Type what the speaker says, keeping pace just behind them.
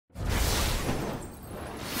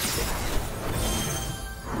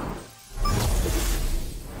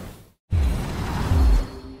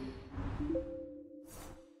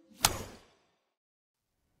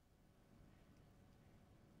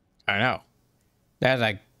I know. There's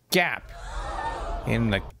a gap in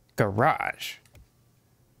the garage.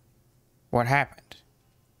 What happened?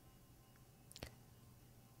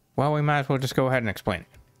 Well, we might as well just go ahead and explain it.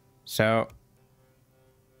 So,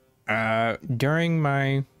 during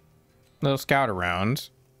my little scout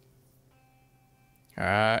arounds,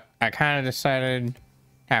 I kind of decided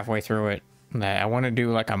halfway through it that I want to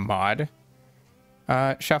do like a mod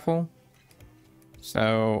shuffle.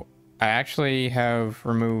 So I actually have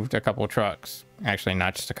removed a couple trucks. Actually,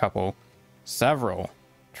 not just a couple, several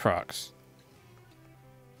trucks.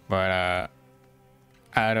 But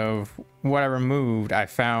out of what I removed, I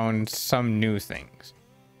found some new things.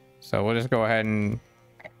 So we'll just go ahead and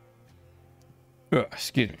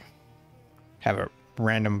excuse me, have a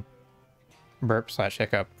random burp /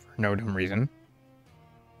 hiccup for no dumb reason.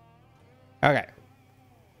 Okay,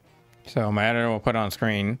 so my editor will put on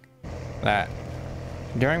screen that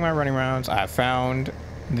during my running rounds I found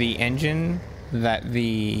the engine that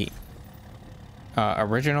the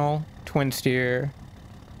original twin steer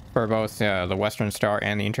for both the Western Star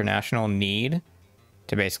and the International need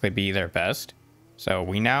to basically be their best. So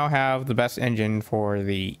we now have the best engine for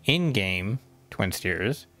the in-game twin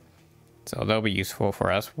steers, so they'll be useful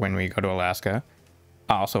for us when we go to Alaska.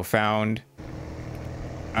 I also found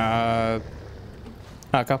a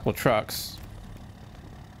couple trucks.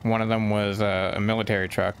 One of them was a military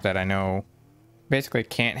truck that I know basically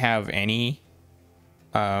can't have any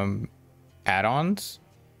add-ons.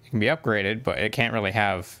 It can be upgraded, but it can't really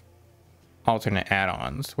have alternate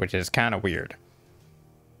add-ons, which is kind of weird.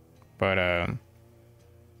 But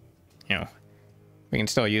you know, we can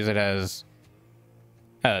still use it as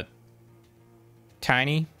a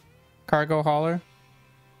tiny cargo hauler.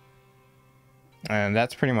 And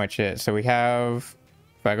that's pretty much it. So we have,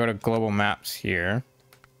 if I go to global maps here,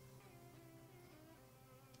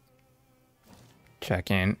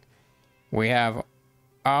 check in, we have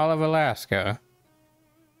all of Alaska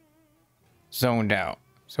zoned out.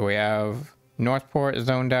 So we have Northport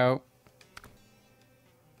zoned out.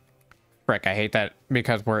 Frick, I hate that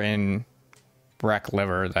because we're in Breck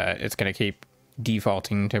Liver that it's going to keep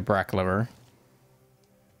defaulting to Breck Liver.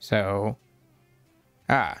 So,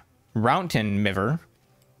 Rounton Miver,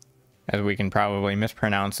 as we can probably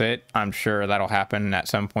mispronounce it. I'm sure that'll happen at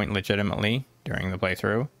some point legitimately during the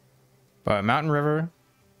playthrough. But Mountain River,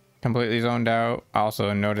 completely zoned out.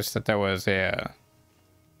 Also noticed that there was a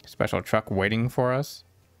special truck waiting for us.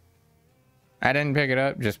 I didn't pick it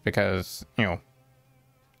up just because, you know,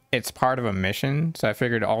 it's part of a mission. So I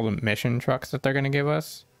figured all the mission trucks that they're going to give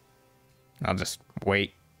us, I'll just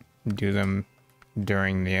wait, do them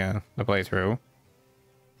during the playthrough.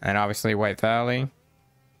 And obviously White Valley.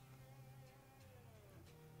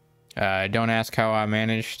 Don't ask how I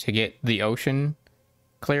managed to get the ocean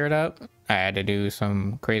cleared up. I had to do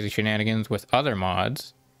some crazy shenanigans with other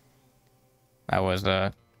mods. That was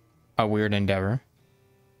a weird endeavor.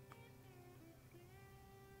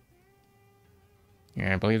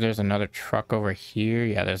 Yeah, I believe there's another truck over here.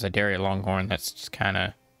 Yeah, there's a Dairy Longhorn that's just kind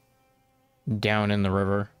of down in the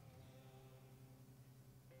river.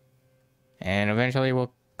 And eventually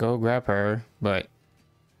we'll go grab her, but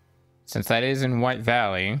since that is in White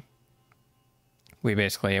Valley, we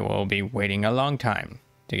basically will be waiting a long time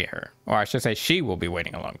to get her. Or I should say she will be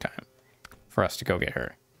waiting a long time for us to go get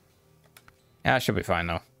her. Yeah, she'll be fine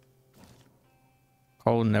though.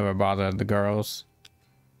 Cold never bothered the girls.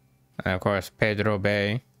 And of course, Pedro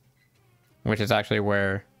Bay, which is actually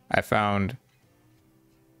where I found,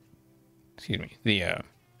 excuse me, the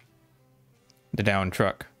down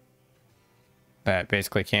truck that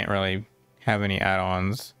basically can't really have any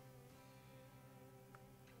add-ons.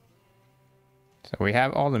 So we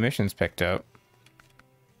have all the missions picked up.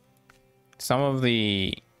 Some of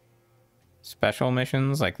the special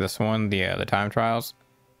missions, like this one, the time trials,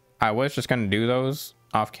 I was just going to do those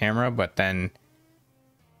off camera, but then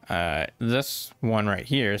this one right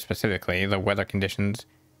here, specifically, the weather conditions,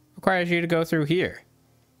 requires you to go through here.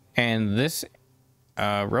 And this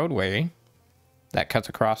roadway that cuts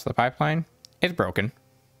across the pipeline is broken.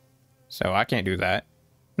 So I can't do that.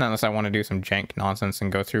 Not unless I want to do some jank nonsense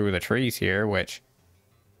and go through the trees here, which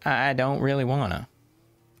I don't really want to.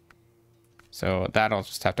 So that'll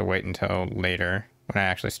just have to wait until later when I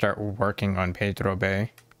actually start working on Pedro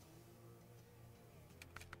Bay.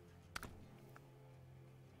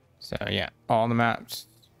 So yeah, all the maps,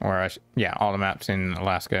 or yeah, all the maps in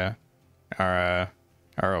Alaska are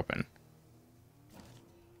open.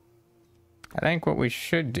 I think what we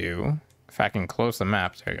should do, if I can close the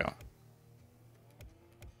maps, there you go.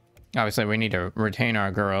 Obviously, we need to retain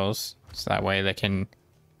our girls, so that way they can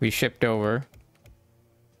be shipped over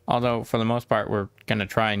Although, for the most part, we're going to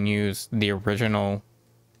try and use the original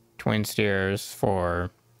twin steers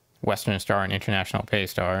for Western Star and International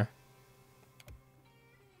Paystar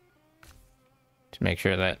to make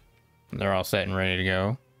sure that they're all set and ready to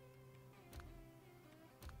go.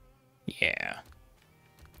 Yeah.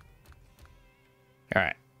 All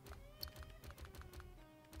right.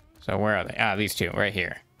 So where are they? Ah, these two right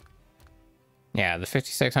here. Yeah, the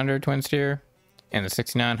 5600 twin steer and the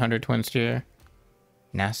 6900 twin steer,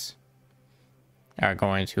 NAS, are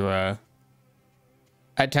going to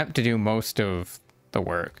attempt to do most of the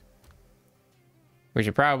work. We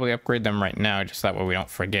should probably upgrade them right now, just that way we don't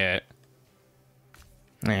forget.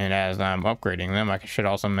 And as I'm upgrading them, I should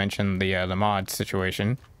also mention the mod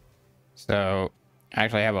situation. So I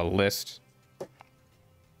actually have a list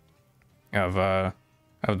of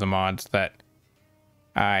the mods that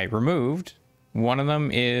I removed. One of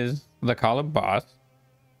them is the Collab Boss,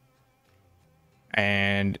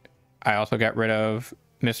 and I also got rid of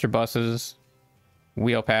Mr. Bus's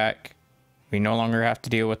wheel pack. We no longer have to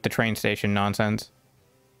deal with the train station nonsense.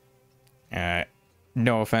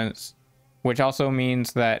 No offense. Which also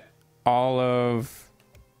means that all of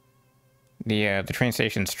the train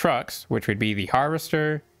station's trucks, which would be the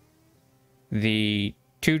Harvester, the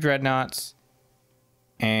 2 Dreadnoughts,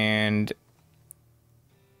 and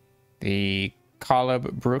the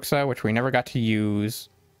Collab Bruxa, which we never got to use,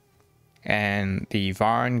 and the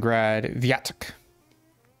Varengrad Viatek,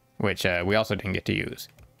 which we also didn't get to use.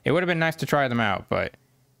 It would have been nice to try them out, but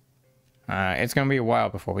it's going to be a while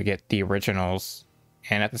before we get the originals.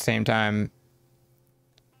 And at the same time,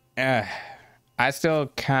 I still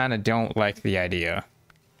kind of don't like the idea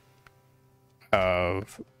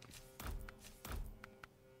of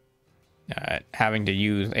having to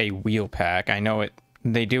use a wheel pack. I know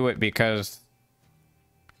they do it because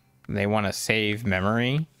they want to save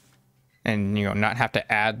memory and, you know, not have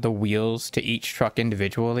to add the wheels to each truck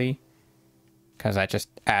individually, because that just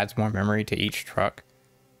adds more memory to each truck.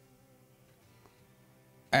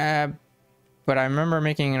 But I remember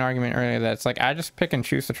making an argument earlier that it's like, I just pick and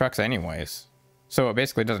choose the trucks anyways, so it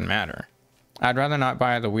basically doesn't matter. I'd rather not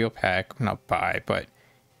buy the wheel pack, not buy, but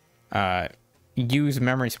use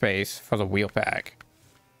memory space for the wheel pack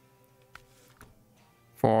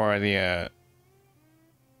for the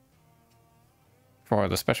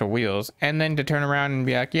special wheels, and then to turn around and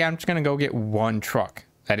be like, yeah, I'm just gonna go get one truck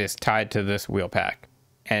that is tied to this wheel pack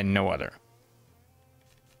and no other.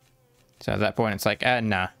 So at that point, it's like,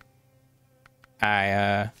 nah.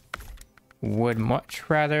 I would much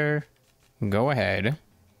rather go ahead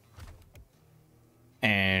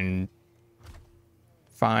and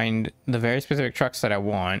find the very specific trucks that I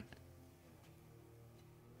want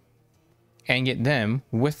and get them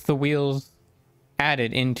with the wheels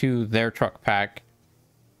added into their truck pack,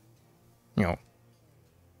 you know,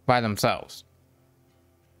 by themselves.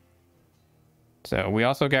 So we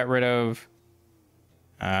also got rid of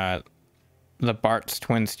the Bart's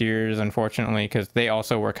twin steers, unfortunately, because they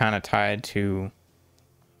also were kind of tied to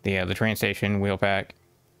the train station wheel pack.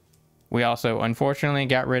 We also, unfortunately,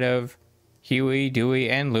 got rid of Huey,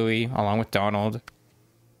 Dewey, and Louie, along with Donald,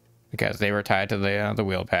 because they were tied to the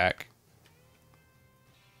wheel pack.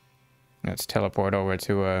 Let's teleport over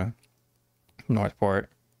to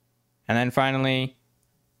Northport. And then finally,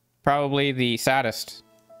 probably the saddest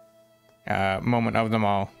moment of them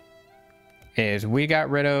all, is we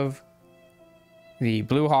got rid of the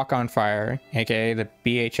Blue Hawk on Fire, aka the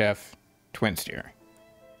BHF twin steer.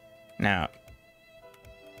 Now,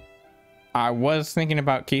 I was thinking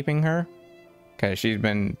about keeping her because she's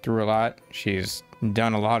been through a lot. She's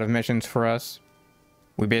done a lot of missions for us.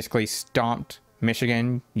 We basically stomped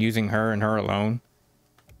Michigan using her and her alone.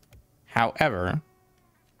 However,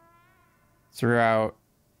 throughout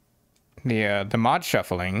the mod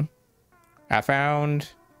shuffling, I found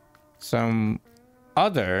some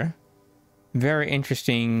other very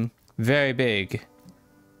interesting, very big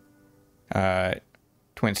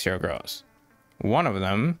twin steer girls. One of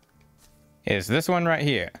them is this one right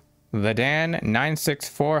here, the Dan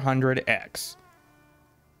 96400X.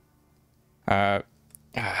 I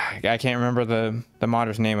can't remember the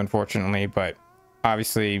modder's name, unfortunately, but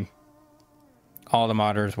obviously all the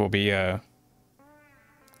modders will be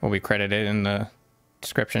credited in the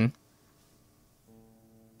description.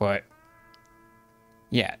 But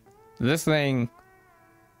yeah, this thing,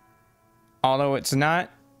 although it's not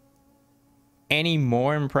any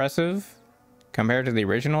more impressive compared to the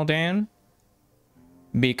original Dan,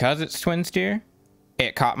 because it's twin steer,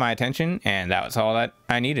 it caught my attention, and that was all that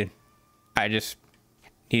I needed. I just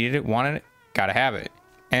needed it, wanted it, gotta have it.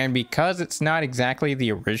 And because it's not exactly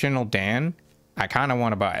the original Dan, I kind of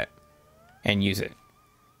want to buy it and use it.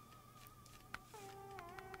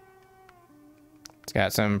 It's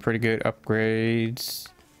got some pretty good upgrades.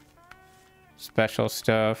 Special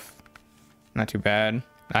stuff. Not too bad.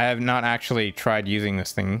 I have not actually tried using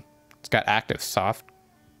this thing. It's got active soft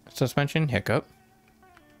suspension. Hiccup.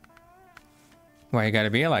 Why you gotta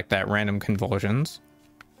be like that? Random convulsions.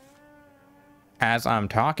 As I'm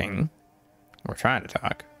talking. We're trying to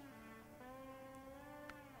talk.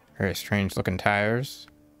 Very strange looking tires.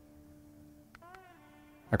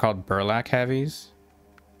 They're called burlap heavies.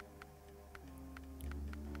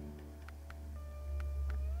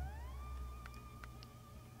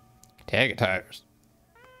 Tega tires.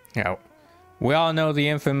 Yeah, we all know the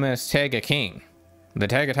infamous Tega King. The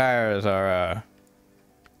Tega tires are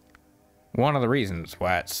one of the reasons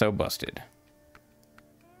why it's so busted.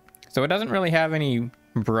 So it doesn't really have any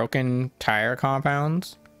broken tire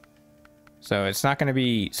compounds. So it's not going to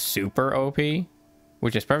be super OP,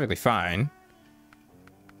 which is perfectly fine.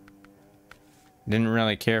 Didn't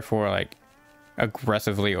really care for like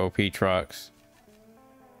aggressively OP trucks.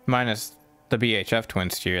 Minus the BHF twin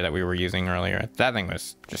steer that we were using earlier. That thing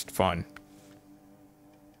was just fun.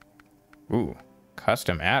 Ooh,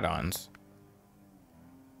 custom add-ons.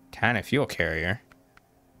 Tiny fuel carrier.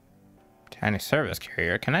 Tiny service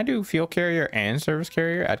carrier. Can I do fuel carrier and service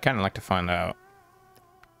carrier? I'd kind of like to find out.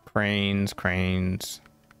 Cranes, cranes.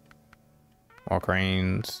 More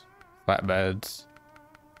cranes. Flatbeds.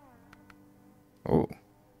 Ooh.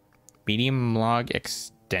 Medium log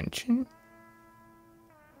extension?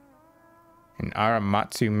 An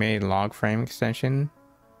Aramatsu made log frame extension.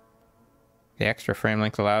 The extra frame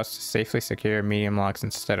length allows us to safely secure medium logs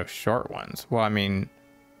instead of short ones. Well, I mean...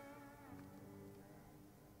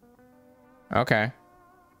 Okay.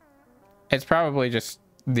 It's probably just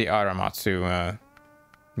the Aramatsu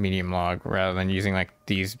medium log rather than using like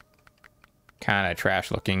these kind of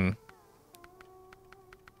trash looking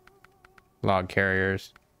log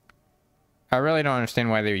carriers. I really don't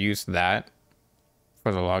understand why they use that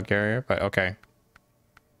for the log carrier, but okay.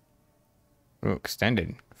 Ooh,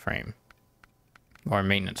 extended frame. Or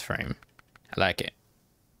maintenance frame. I like it.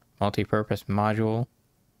 Multi-purpose module.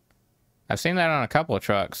 I've seen that on a couple of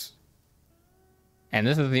trucks. And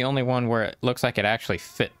this is the only one where it looks like it actually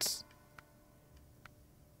fits.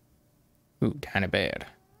 Ooh, kinda bad.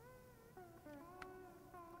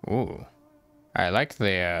 Ooh. I like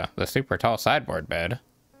the super tall sideboard bed.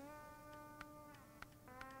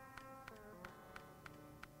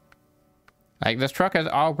 Like, this truck has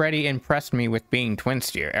already impressed me with being twin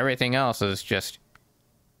steer. Everything else is just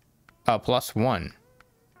a +1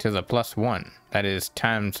 to the +1. That is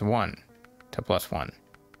times 1 to +1.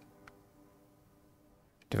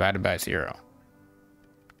 Divided by 0.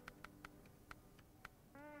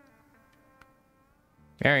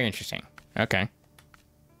 Very interesting. Okay.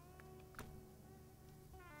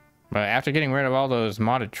 But after getting rid of all those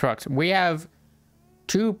modded trucks, we have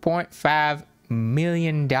 $2.5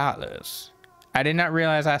 million. I did not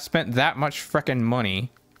realize I spent that much frickin'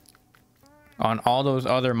 money on all those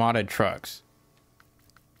other modded trucks.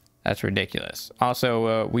 That's ridiculous.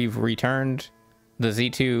 Also, we've returned the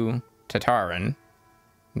Z2 Tataran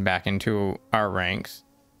back into our ranks.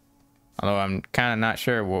 Although I'm kind of not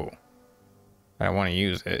sure that I want to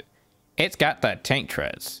use it. It's got the tank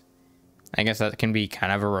treads. I guess that can be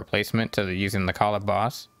kind of a replacement to using the Call of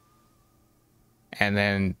Boss. And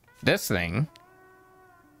then this thing,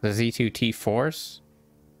 the Z2T Force.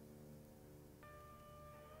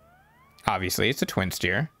 Obviously, it's a twin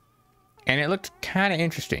steer. And it looked kind of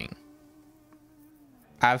interesting.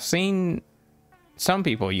 I've seen some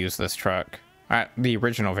people use this truck. The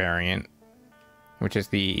original variant, which is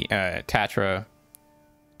the Tatra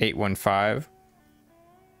 815.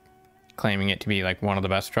 Claiming it to be like one of the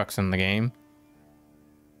best trucks in the game.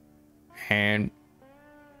 And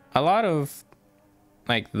a lot of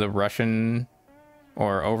like the Russian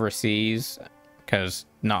or overseas, because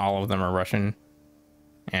not all of them are Russian,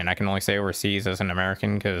 and I can only say overseas as an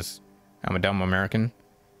American because I'm a dumb American,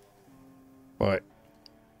 but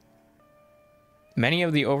many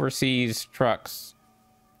of the overseas trucks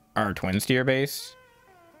are twin steer based.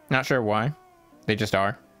 Not sure why, they just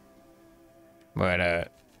are.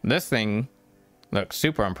 But this thing looks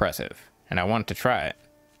super impressive, and I want to try it.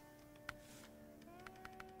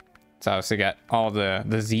 It's obviously got all the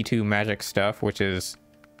Z2 magic stuff, which is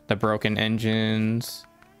the broken engines.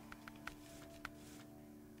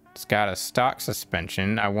 It's got a stock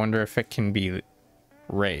suspension. I wonder if it can be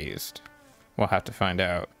raised. We'll have to find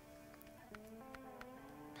out.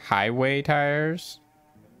 Highway tires.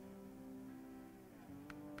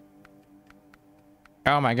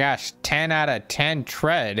 Oh my gosh, 10 out of 10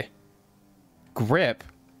 tread. Grip.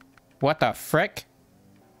 What the frick?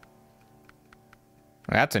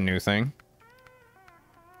 That's a new thing.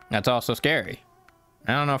 That's also scary.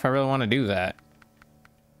 I don't know if I really want to do that.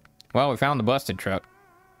 Well, we found the busted truck.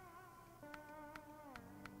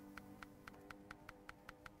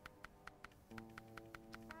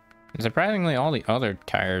 And surprisingly, all the other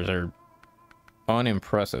tires are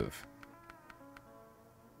unimpressive.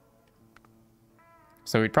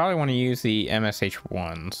 So we'd probably want to use the MSH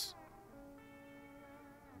ones.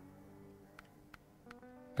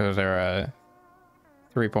 Those are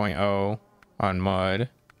 3.0 on mud,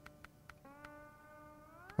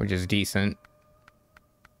 which is decent.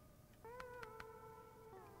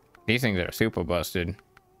 These things are super busted.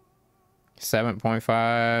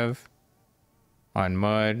 7.5 on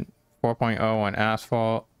mud, 4.0 on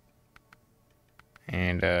asphalt.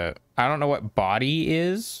 And I don't know what body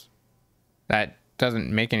is. That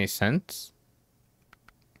doesn't make any sense.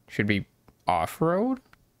 Should be off-road?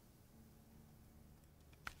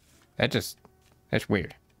 That's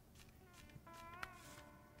weird.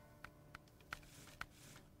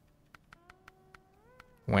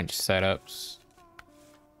 Winch setups.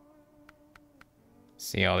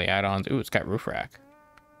 See all the add-ons. Ooh, it's got roof rack.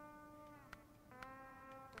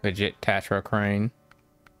 Legit Tatra crane.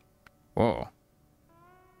 Whoa.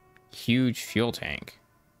 Huge fuel tank.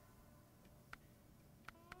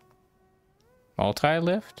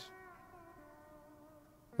 Multi-lift?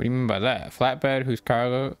 What do you mean by that? A flatbed whose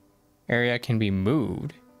cargo area can be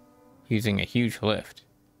moved using a huge lift.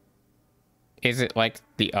 Is it like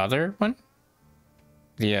the other one?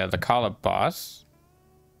 The Kala Boss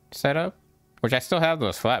setup? Which I still have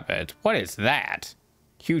those flatbeds. What is that?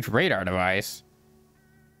 Huge radar device.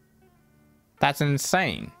 That's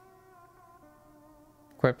insane.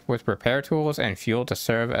 Equipped with repair tools and fuel to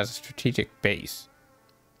serve as a strategic base.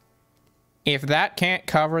 If that can't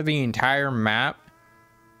cover the entire map,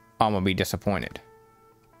 I'm gonna be disappointed.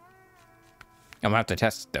 I'm gonna have to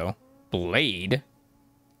test it though. Blade?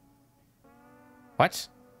 What?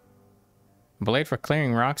 Blade for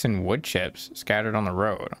clearing rocks and wood chips scattered on the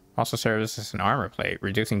road. Also serves as an armor plate,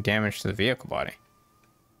 reducing damage to the vehicle body.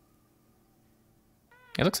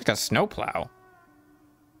 It looks like a snowplow.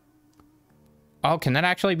 Oh, can that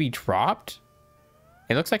actually be dropped?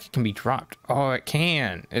 It looks like it can be dropped. Oh, it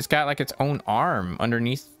can. It's got like its own arm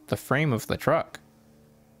underneath the frame of the truck.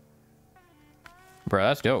 Bro,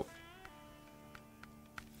 that's dope.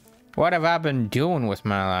 What have I been doing with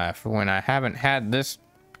my life when I haven't had this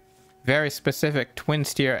very specific twin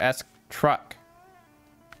steer-esque truck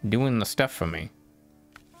doing the stuff for me?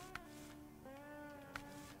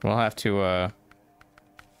 We'll have to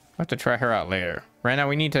try her out later. Right now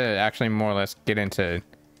we need to actually more or less get into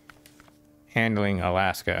handling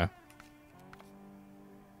Alaska.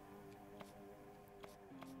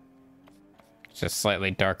 It's just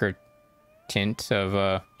slightly darker tint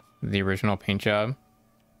of the original paint job.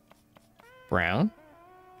 Brown.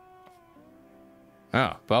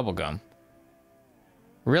 Oh, bubblegum.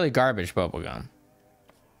 Really garbage bubblegum.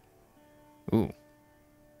 Ooh.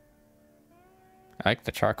 I like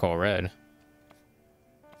the charcoal red.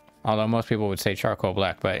 Although most people would say charcoal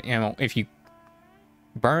black, but you know, if you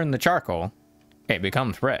burn the charcoal, it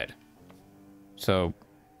becomes red. So,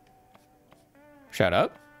 shut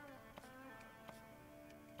up.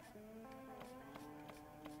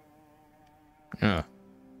 Oh.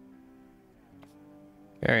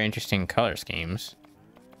 Very interesting color schemes.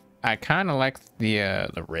 I kind of like the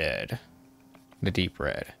red. The deep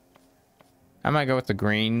red. I might go with the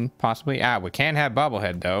green, possibly. Ah, we can't have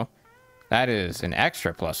bobblehead, though. That is an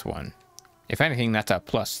extra +1. If anything, that's a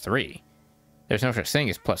 +3. There's no such thing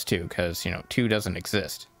as +2, because, you know, 2 doesn't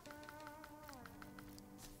exist.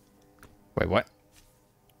 Wait, what?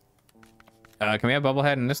 Can we have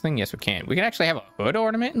bobblehead in this thing? Yes, we can. We can actually have a hood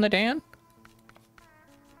ornament in the Dan?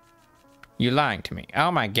 You're lying to me.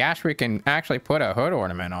 Oh my gosh, we can actually put a hood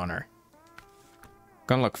ornament on her.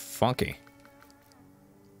 Gonna look funky.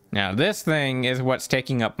 Now, this thing is what's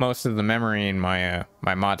taking up most of the memory in my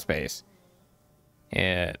my mod space.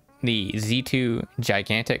 The Z2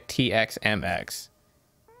 Gigantic TXMX.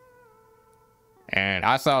 And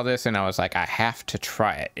I saw this and I was like, I have to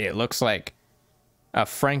try it. It looks like a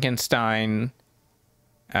Frankenstein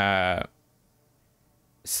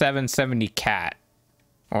 770 cat.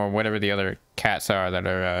 Or whatever the other cats are that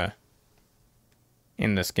are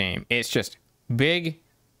in this game. It's just big,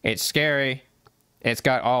 it's scary, it's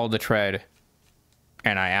got all the tread,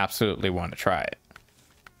 and I absolutely want to try it.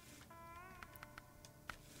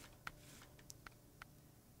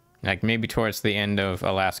 Like, maybe towards the end of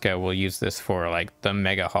Alaska, we'll use this for, like, the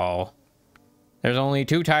mega haul. There's only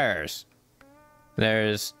 2 tires.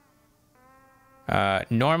 There's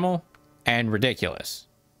normal and ridiculous.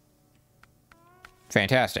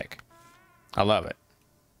 Fantastic. I love it.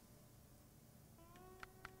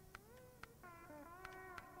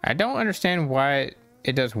 I don't understand why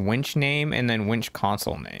it does winch name and then winch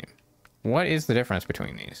console name. What is the difference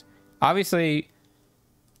between these? Obviously,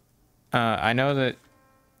 I know that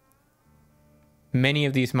many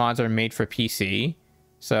of these mods are made for PC,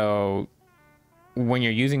 so when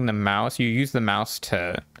you're using the mouse, you use the mouse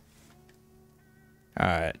to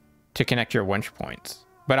connect your winch points.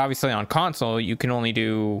 But obviously on console, you can only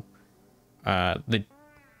do the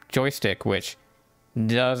joystick, which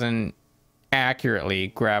doesn't accurately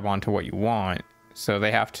grab onto what you want, so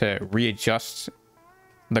they have to readjust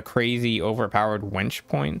the crazy overpowered winch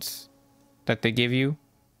points that they give you.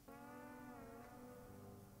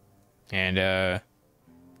 And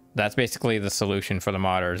that's basically the solution for the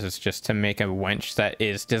modders, is just to make a winch that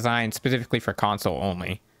is designed specifically for console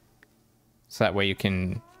only, so that way you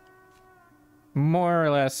can more or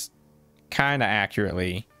less kind of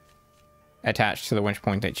accurately attach to the winch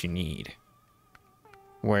point that you need.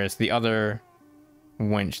 Whereas the other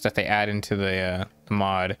winch that they add into the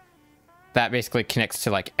mod, that basically connects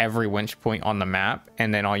to like every winch point on the map,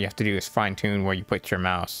 and then all you have to do is fine tune where you put your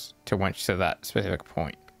mouse to winch to that specific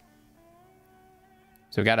point.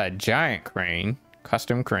 So we got a giant crane,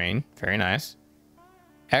 custom crane, very nice.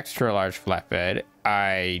 Extra large flatbed.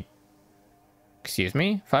 Excuse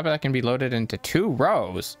me? Flatbed that can be loaded into 2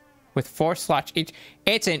 rows with 4 slots each.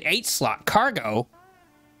 It's an 8-slot cargo.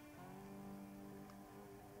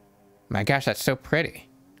 My gosh, that's so pretty.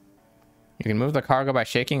 You can move the cargo by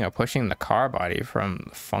shaking or pushing the car body from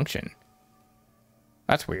the function.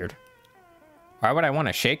 That's weird. Why would I want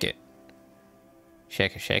to shake it?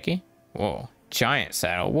 Shake a shaky? Whoa. Giant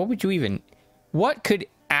saddle. What would you even... What could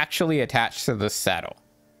actually attach to this saddle?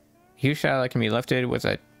 Huge saddle that can be lifted with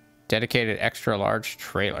a dedicated extra large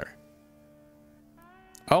trailer.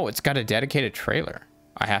 Oh, it's got a dedicated trailer.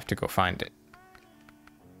 I have to go find it.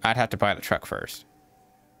 I'd have to buy the truck first.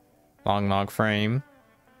 Long log frame.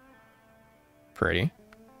 Pretty.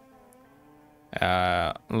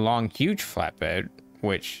 Long huge flatbed,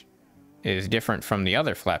 which is different from the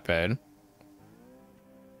other flatbed.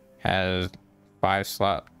 Has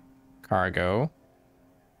 5-slot cargo.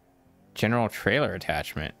 General trailer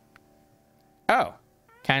attachment. Oh,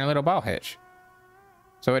 tiny little ball hitch.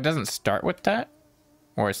 So it doesn't start with that?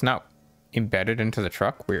 Or it's not embedded into the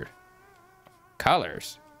truck? Weird.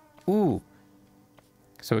 Colors. Ooh.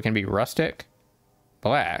 So it can be rustic,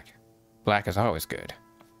 black. Black is always good.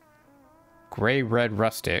 Gray, red,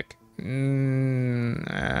 rustic. I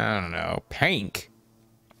don't know. Pink.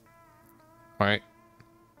 Right.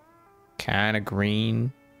 Kind of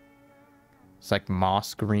green. It's like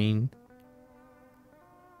moss green.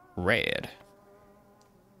 Red.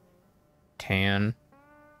 Tan.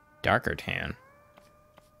 Darker tan.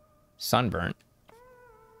 Sunburnt.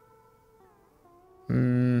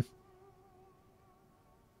 I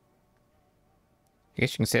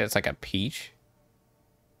guess you can say it's like a peach.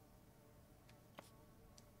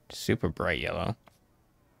 Super bright yellow.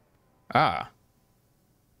 Ah.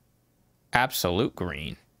 Absolute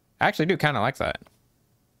green. I actually do kind of like that.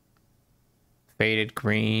 Faded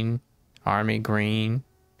green. Army green.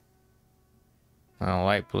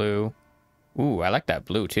 Light blue. Ooh, I like that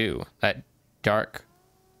blue too. That dark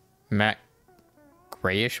matte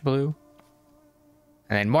grayish blue.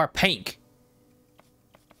 And then more pink.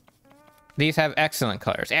 These have excellent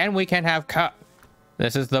colors. And we can have cut.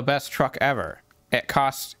 This is the best truck ever. It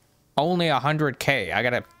costs only 100K. I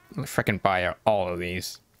gotta freaking buy all of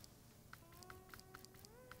these.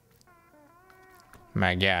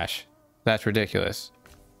 My gosh. That's ridiculous.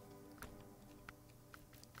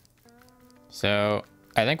 So,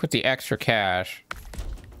 I think with the extra cash,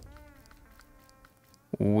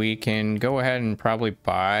 we can go ahead and probably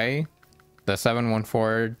buy the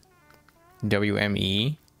 714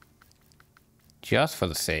 WME just for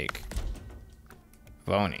the sake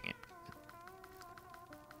of owning it.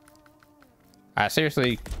 I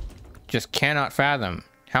seriously just cannot fathom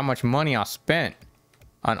how much money I spent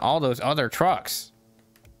on all those other trucks.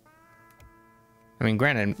 I mean,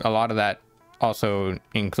 granted, a lot of that also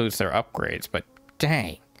includes their upgrades, but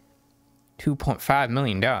dang, $2.5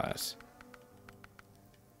 million.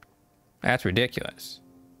 That's ridiculous.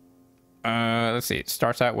 Let's see. It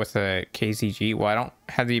starts out with a KZG. Well, I don't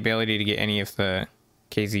have the ability to get any of the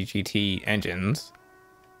KZGT engines.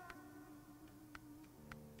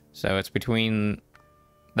 So it's between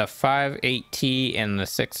the 5.8T and the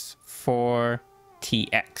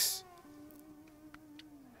 6.4TX.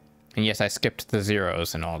 And yes, I skipped the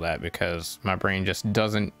zeros and all that because my brain just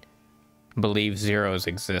doesn't believe zeros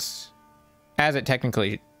exist. As it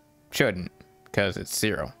technically shouldn't, because it's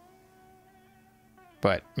 0.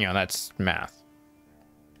 But, you know, that's math.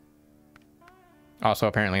 Also,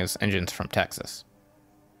 apparently this engine's from Texas.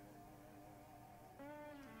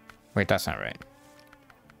 Wait, that's not right.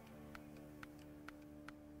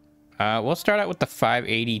 We'll start out with the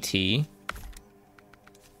 580T.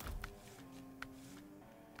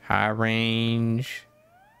 High range.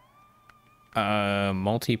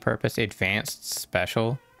 Multi-purpose advanced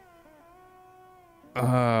special.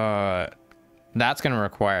 That's gonna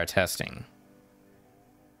require testing.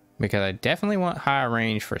 Because I definitely want high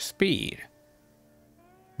range for speed.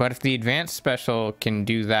 But if the advanced special can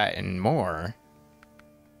do that and more,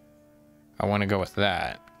 I want to go with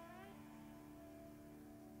that.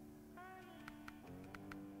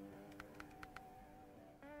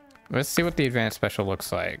 Let's see what the advanced special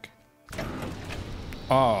looks like.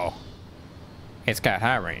 Oh, it's got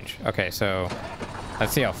high range. Okay, so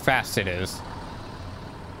let's see how fast it is.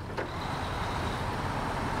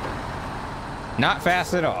 Not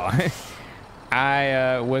fast at all.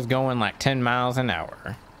 I was going like 10 miles an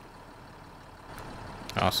hour.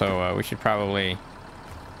 Also, we should probably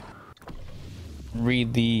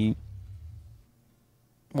read the...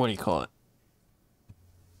 what do you call it?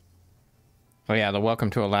 Oh yeah, the Welcome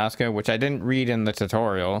to Alaska, which I didn't read in the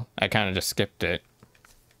tutorial. I kind of just skipped it.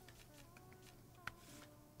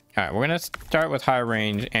 Alright, we're going to start with high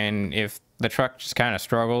range, and if the truck just kind of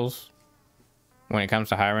struggles when it comes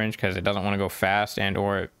to high range because it doesn't want to go fast and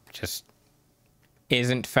or it just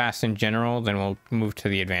isn't fast in general, then we'll move to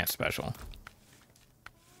the advanced special.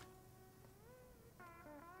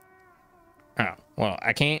 Oh, well,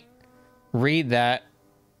 I can't read that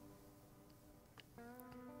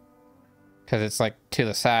because it's like to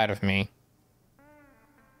the side of me.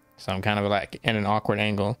 So I'm kind of like in an awkward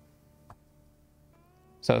angle.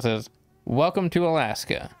 So it says, welcome to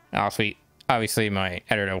Alaska. Obviously my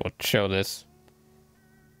editor will show this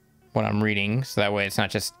when I'm reading, so that way it's not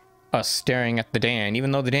just us staring at the Dan,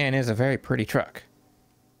 even though the Dan is a very pretty truck.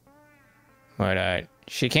 But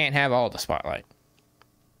she can't have all the spotlight.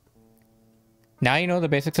 Now you know the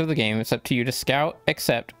basics of the game. It's up to you to scout,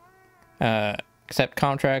 accept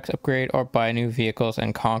contracts, upgrade, or buy new vehicles,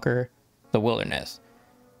 and conquer the wilderness.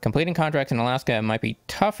 Completing contracts in Alaska might be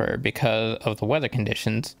tougher because of the weather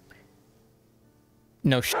conditions.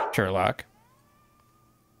 No Sherlock.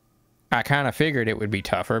 I kind of figured it would be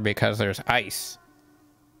tougher because there's ice.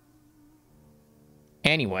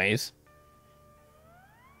 Anyways,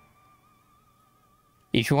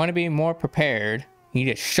 if you want to be more prepared, you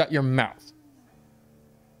need to shut your mouth.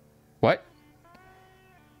 What?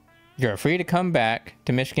 You're free to come back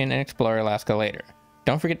to Michigan and explore Alaska later.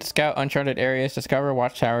 Don't forget to scout uncharted areas, discover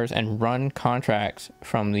watchtowers, and run contracts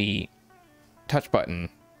from the touch button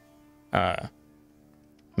map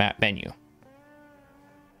menu.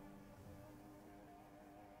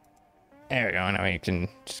 There we go. Now we can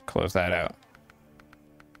just close that out.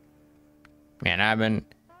 Man,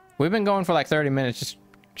 we've been going for like 30 minutes just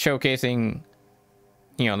showcasing,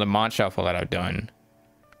 you know, the mod shuffle that I've done.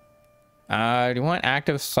 Do you want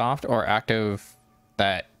active soft or active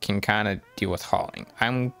that can kind of deal with hauling?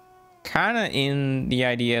 I'm kind of in the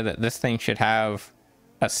idea that this thing should have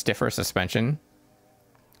a stiffer suspension.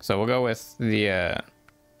 So we'll go with the,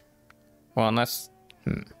 well, unless,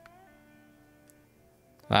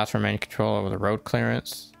 allows for manual control over the road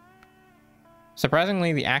clearance.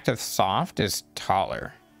 Surprisingly, the active soft is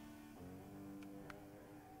taller.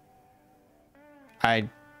 I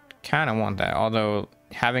kind of want that, although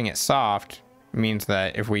having it soft means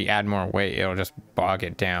that if we add more weight, it'll just bog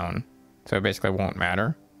it down. So it basically won't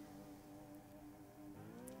matter.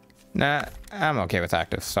 Nah, I'm okay with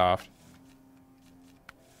active soft.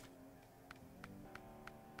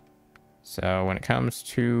 So when it comes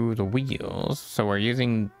to the wheels, so we're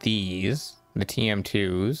using these, the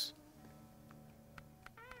TM2s.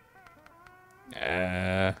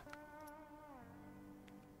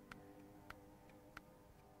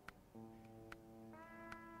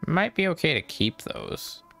 Might be okay to keep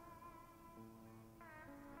those.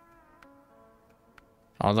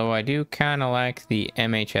 Although I do kind of like the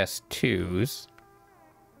MHS2s.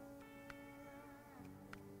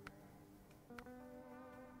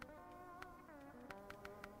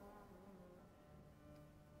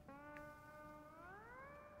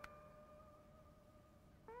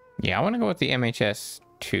 Yeah, I want to go with the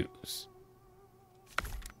MHS2s.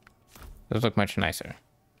 Those look much nicer.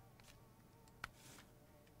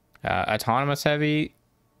 Autonomous heavy,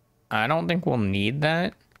 I don't think we'll need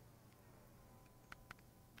that.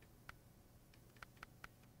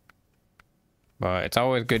 But it's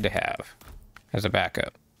always good to have as a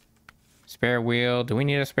backup. Spare wheel, do we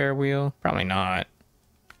need a spare wheel? Probably not.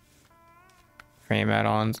 Frame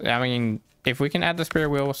add-ons, I mean, if we can add the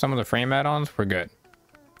spare wheel with some of the frame add-ons, we're good.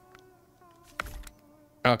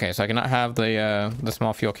 Okay, so I cannot have the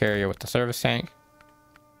small fuel carrier with the service tank.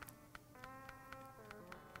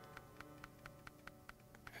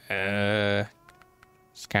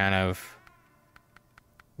 It's kind of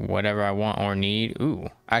whatever I want or need. Ooh,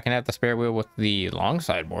 I can have the spare wheel with the long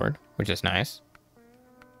sideboard, which is nice.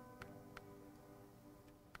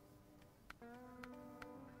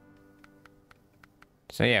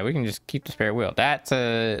 So yeah, we can just keep the spare wheel. That's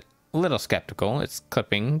a little skeptical. It's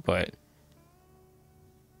clipping, but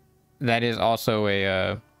that is also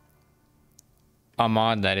a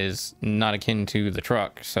mod that is not akin to the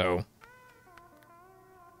truck, so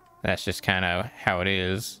that's just kind of how it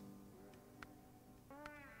is.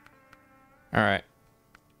 All right,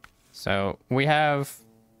 so we have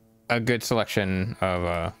a good selection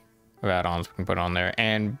of add-ons we can put on there,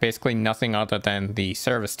 and basically nothing other than the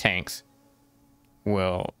service tanks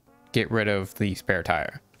will get rid of the spare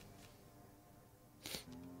tire.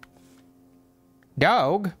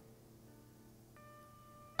 Dog?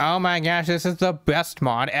 Oh my gosh, this is the best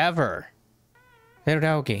mod ever. Little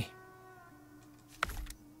doggy.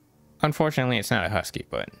 Unfortunately, it's not a husky,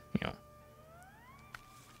 but, you know.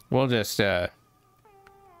 We'll just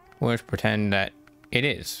pretend that it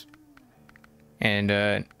is.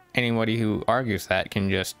 And anybody who argues that can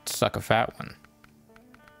just suck a fat one.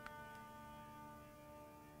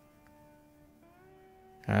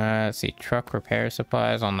 Let's see, truck repair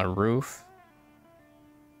supplies on the roof.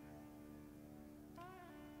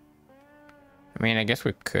 I mean, I guess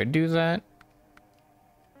we could do that.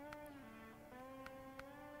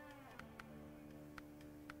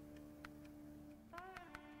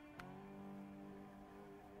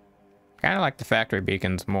 Kind of like the factory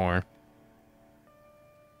beacons more.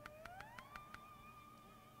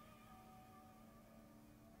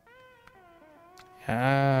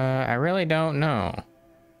 I really don't know.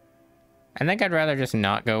 I think I'd rather just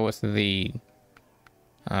not go with the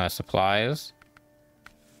supplies.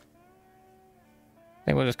 I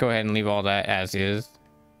think we'll just go ahead and leave all that as is.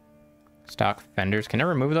 Stock fenders. Can I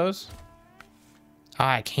remove those? Oh,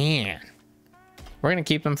 I can. We're going to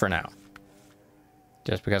keep them for now.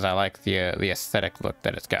 Just because I like the aesthetic look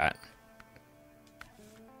that it's got.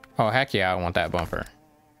 Oh, heck yeah, I want that bumper.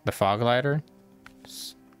 The fog lighter.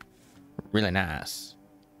 It's really nice.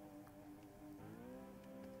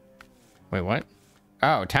 Wait, what?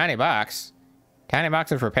 Oh, tiny box. Tiny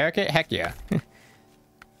boxes repair kit? Heck yeah.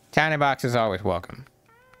 Tiny box is always welcome.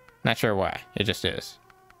 Not sure why. It just is.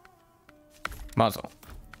 Muzzle.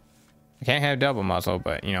 I can't have double muzzle,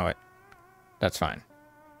 but you know what? That's fine.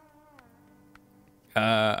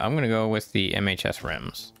 I'm gonna go with the MHS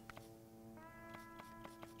rims.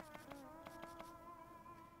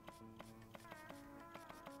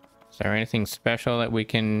 Is there anything special that we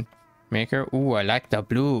can make her? Ooh, I like the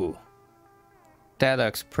blue. That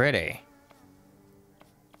looks pretty.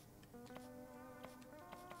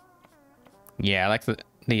 Yeah, I like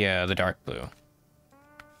the dark blue.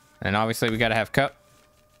 And obviously we gotta have cup.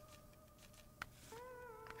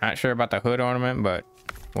 Not sure about the hood ornament, but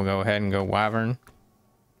we'll go ahead and go wyvern.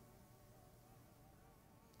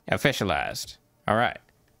 Officialized. All right.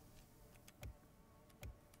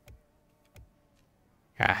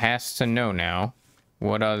 I has to know now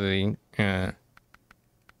what are the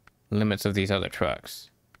limits of these other trucks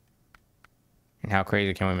and how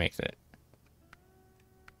crazy can we make it.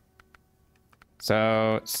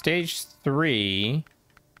 So stage 3,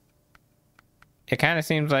 it kind of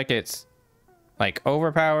seems like it's like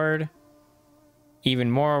overpowered,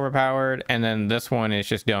 even more overpowered, and then this one is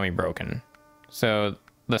just dummy broken. So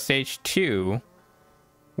the stage 2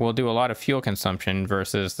 will do a lot of fuel consumption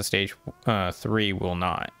versus the stage 3 will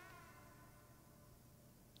not.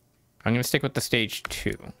 I'm going to stick with the stage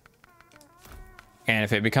 2. And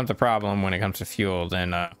if it becomes a problem when it comes to fuel,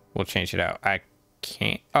 then we'll change it out. I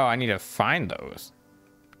can't... Oh, I need to find those.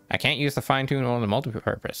 I can't use the fine-tune or the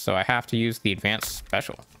multi-purpose, so I have to use the advanced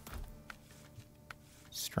special.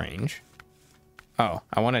 Strange. Oh,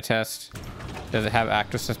 I want to test... Does it have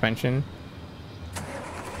active suspension?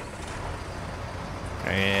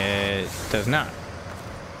 It does not.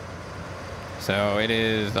 So it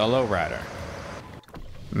is a lowrider.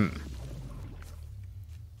 I'm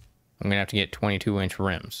gonna have to get 22-inch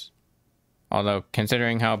rims. Although,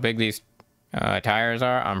 considering how big these tires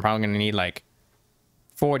are, I'm probably gonna need like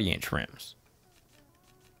 40-inch rims.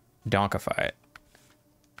 Donkify it.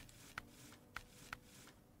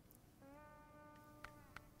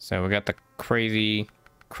 So we got the crazy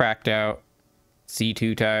cracked out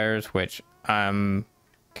C2 tires, which I'm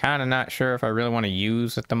kind of not sure if I really want to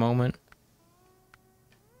use at the moment.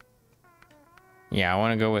 Yeah, I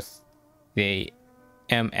want to go with the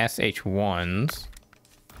MSH1s,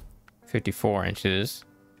 54 inches.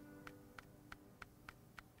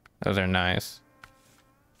 Those are nice.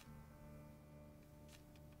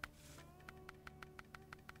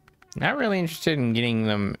 Not really interested in getting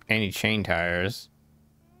them any chain tires.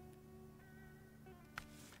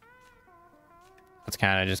 That's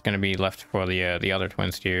kind of just going to be left for the other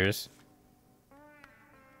twin steers.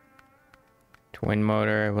 Twin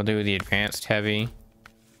motor. We'll do the advanced heavy.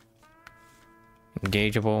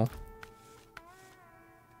 Engageable.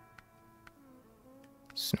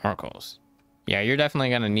 Snorkels. Yeah, you're definitely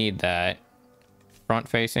going to need that. Front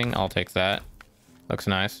facing, I'll take that. Looks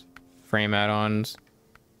nice. Frame add-ons.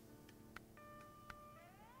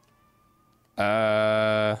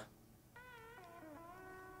 I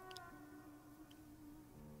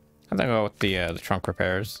think I'll go with the trunk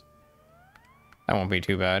repairs. That won't be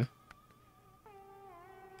too bad.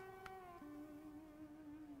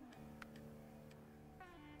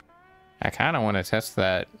 I kind of want to test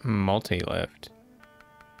that multi-lift.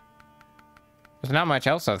 There's not much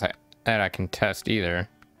else that I can test either.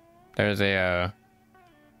 There's a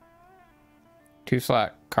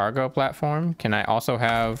 2-slot cargo platform. Can I also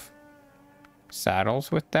have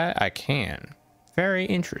saddles with that? I can. Very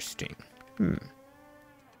interesting.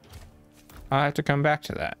 I'll have to come back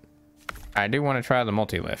to that. I do want to try the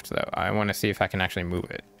multi-lift though. I want to see if I can actually move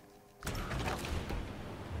it.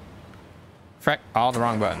 Frick, all the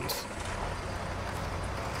wrong buttons.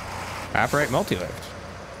 Operate multi-lift.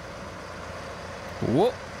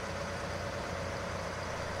 Whoop.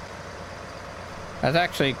 That's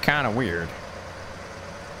actually kind of weird.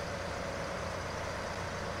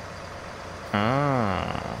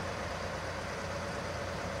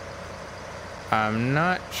 I'm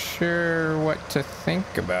not sure what to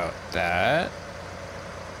think about that.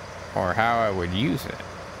 Or how I would use it.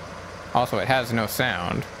 Also, it has no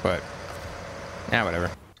sound, but... yeah, whatever.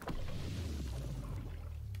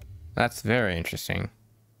 That's very interesting.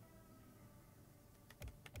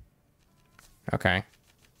 Okay.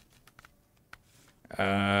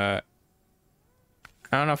 I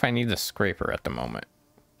don't know if I need the scraper at the moment.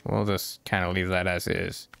 We'll just kind of leave that as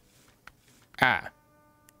is. Ah.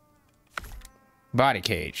 Body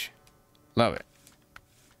cage. Love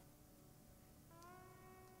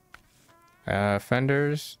it.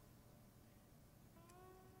 Fenders.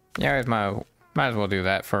 Yeah, might as well do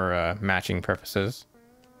that for matching purposes.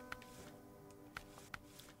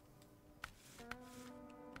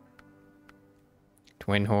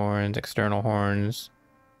 Twin horns, external horns,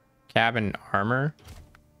 cabin armor.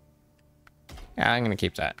 Yeah, I'm gonna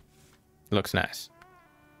keep that. Looks nice.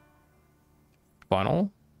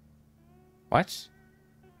 Funnel? What?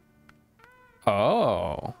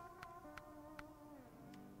 Oh.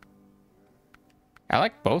 I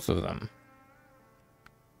like both of them.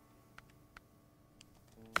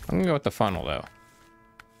 I'm gonna go with the funnel though.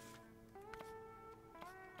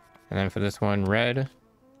 And then for this one, red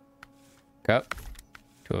cup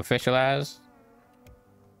to officialize.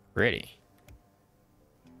 Ready.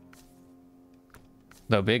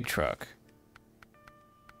 The big truck.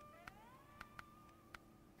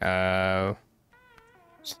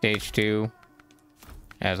 Stage 2,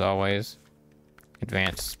 as always.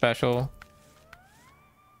 Advanced special.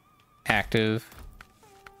 Active.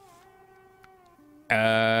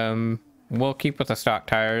 We'll keep with the stock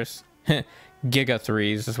tires. Giga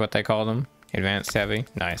 3s is what they call them. Advanced heavy.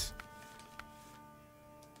 Nice.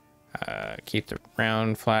 Keep the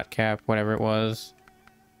round flat cap, whatever it was.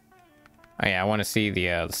 Oh yeah, I want to see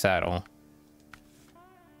the saddle.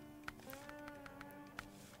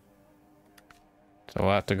 So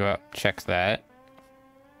we'll have to go out and check that.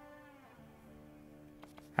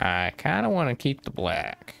 I kind of want to keep the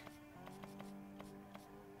black.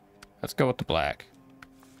 Let's go with the black.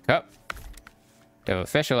 Cup. To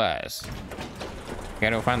officialize.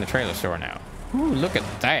 Gotta go find the trailer store now. Ooh, look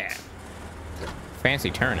at that. Fancy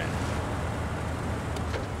turning.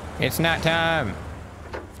 It's not time.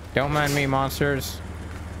 Don't mind me, monsters.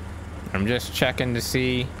 I'm just checking to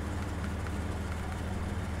see.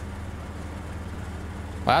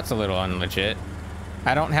 Well, that's a little unlegit.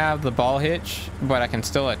 I don't have the ball hitch, but I can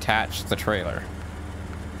still attach the trailer.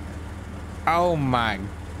 Oh my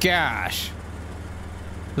gosh.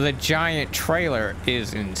 The giant trailer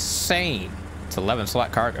is insane. It's 11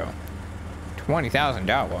 slot cargo.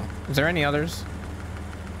 $20,000. Is there any others?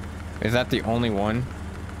 Is that the only one?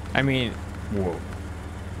 I mean, whoa.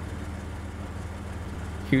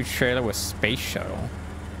 Huge trailer with space shuttle.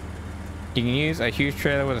 You can use a huge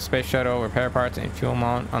trailer with a space shuttle, repair parts, and fuel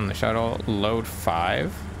mount on the shuttle. Load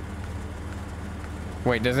 5.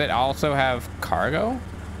 Wait, does it also have cargo?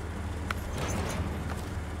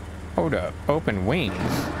 Hold up. Open wings.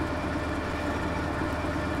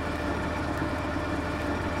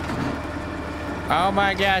 Oh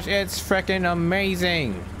my gosh, it's freaking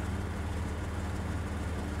amazing.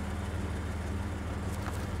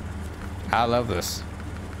 I love this.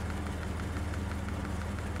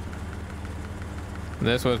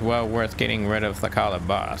 This was well worth getting rid of the collar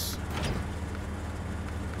boss.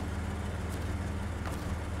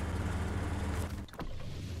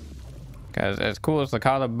 Because as cool as the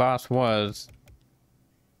collar boss was,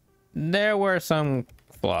 there were some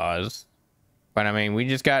flaws. But I mean, we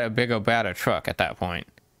just got a bigger, better truck at that point.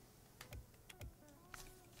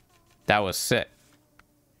 That was sick.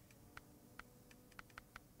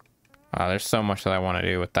 Wow, there's so much that I want to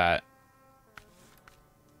do with that.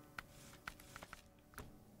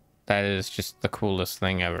 That is just the coolest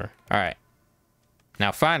thing ever. Alright.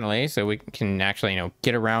 Now finally, so we can actually, you know,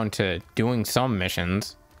 get around to doing some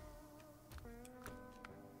missions.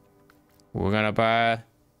 We're gonna buy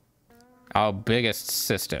our biggest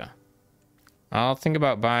sister. I'll think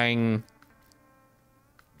about buying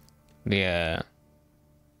the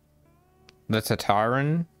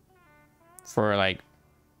Tataran for like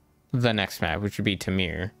the next map, which would be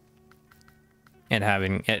Tamir, and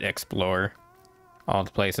having it explore all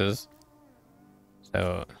the places.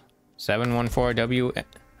 So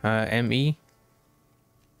 714WME.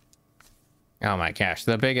 Oh my gosh,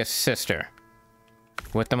 the biggest sister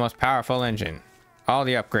with the most powerful engine. All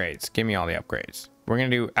the upgrades. Give me all the upgrades. We're gonna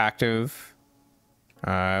do active.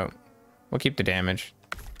 We'll keep the damage.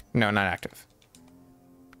 No, not active.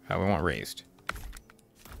 We want raised.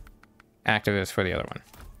 Active is for the other one.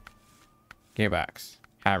 Gearbox.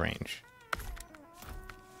 High range.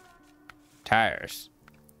 Tires.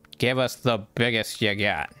 Give us the biggest you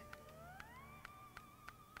got.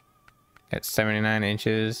 It's 79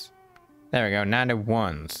 inches. There we go.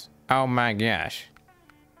 91s. Oh my gosh.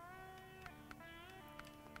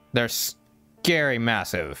 They're scary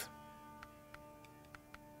massive.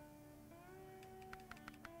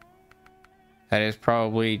 That is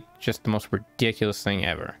probably just the most ridiculous thing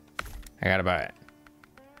ever. I gotta buy it.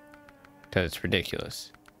 Because it's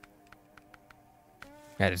ridiculous.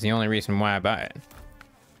 That is the only reason why I buy it.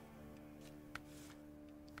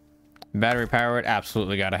 Battery powered,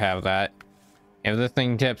 absolutely gotta have that. If this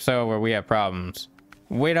thing tips over, we have problems.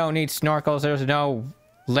 We don't need snorkels. There's no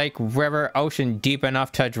lake, river, ocean deep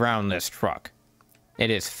enough to drown this truck. It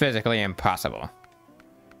is physically impossible.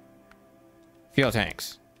 Fuel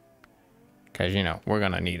tanks. Because, you know, we're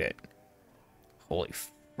gonna need it. Holy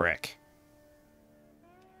frick.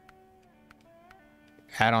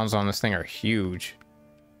 Add-ons on this thing are huge.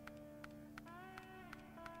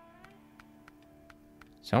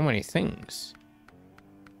 So many things.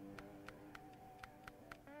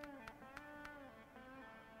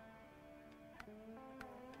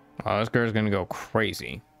 Oh, this girl's gonna go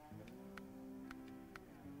crazy.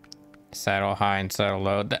 Saddle high and saddle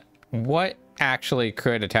low. What actually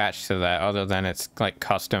could attach to that other than it's like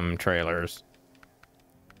custom trailers?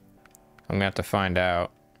 I'm gonna have to find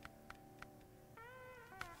out.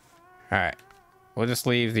 Alright. We'll just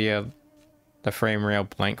leave the frame rail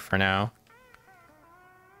blank for now.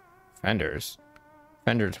 Fenders.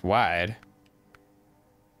 Fenders wide.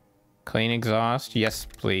 Clean exhaust. Yes,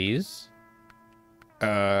 please.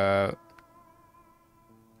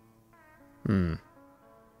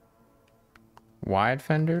 Wide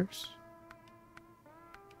fenders?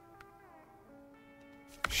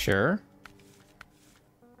 Sure.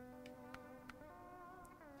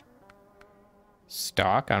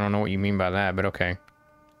 Stock? I don't know what you mean by that, but okay.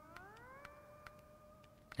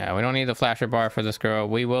 Yeah, we don't need the flasher bar for this girl.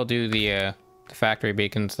 We will do the factory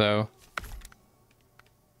beacons, though.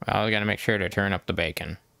 Well, we gotta make sure to turn up the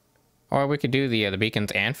bacon. Or we could do the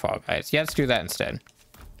beacons and fog lights. Yeah, let's do that instead.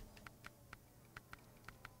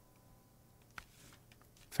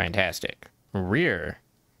 Fantastic. Rear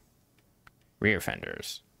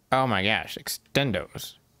fenders. Oh my gosh,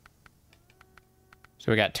 extendos.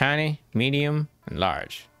 So we got tiny, medium, and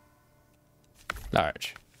large.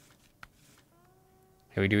 Large.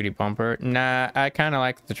 Heavy duty bumper. Nah, I kind of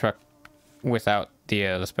like the truck without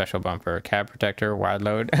the special bumper. Cab protector, wide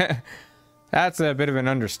load. That's a bit of an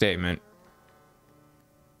understatement,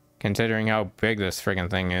 considering how big this friggin'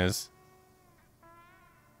 thing is.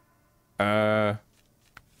 Yeah,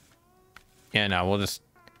 no, we'll just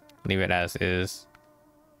leave it as is.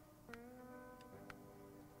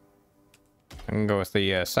 I can go with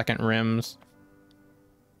the second rims.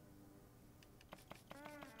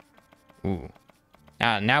 Ooh.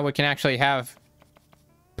 Now we can actually have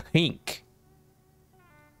pink.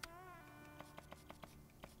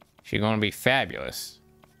 She's gonna be fabulous.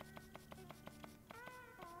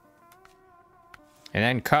 And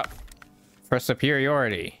then cup for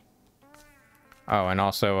superiority. Oh, and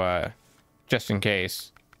also, just in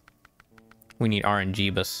case, we need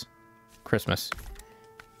RNG bus Christmas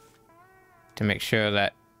to make sure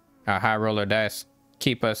that Our high roller dice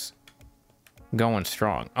keep us going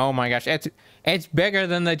strong. Oh my gosh, it's bigger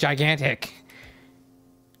than the gigantic.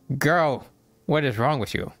 Girl, what is wrong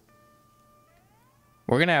with you?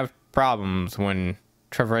 We're gonna have problems when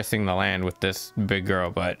traversing the land with this big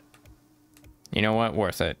girl, but you know what?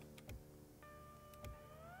 Worth it.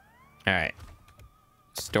 Alright.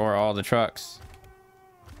 Store all the trucks.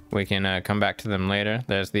 We can come back to them later.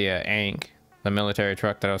 There's the Ank, the military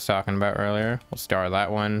truck that I was talking about earlier. We'll store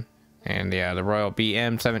that one. And the Royal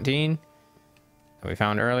BM-17 that we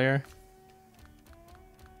found earlier.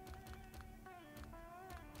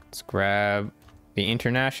 Let's grab the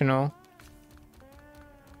International.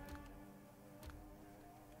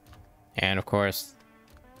 And of course,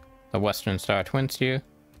 the Western Star Twin Stew.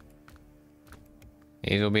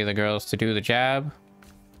 These will be the girls to do the jab.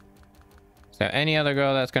 So any other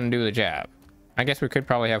girl that's going to do the jab. I guess we could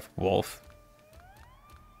probably have Wolf,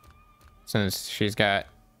 since she's got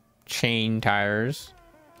chain tires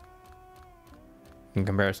in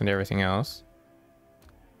comparison to everything else.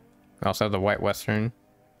 We also have the White Western.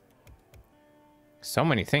 So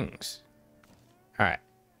many things. Alright.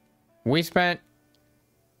 We spent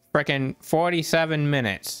freaking 47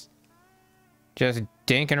 minutes just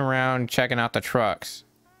dinking around checking out the trucks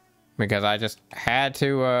because I just had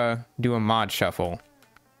to do a mod shuffle.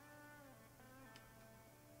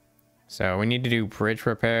 So we need to do bridge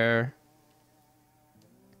repair.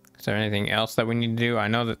 Is there anything else that we need to do? I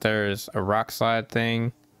know that there's a rock slide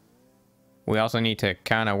thing. We also need to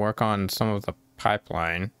kind of work on some of the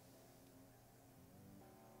pipeline.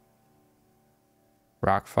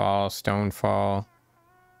 Rockfall, stonefall.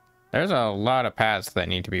 There's a lot of paths that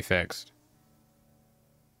need to be fixed.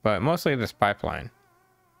 But mostly this pipeline.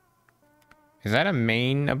 Is that a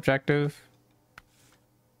main objective?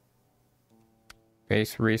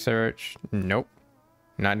 Base research? Nope.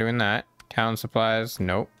 Not doing that. Town supplies?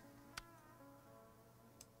 Nope.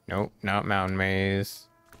 Nope, not mountain maze.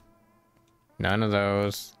 None of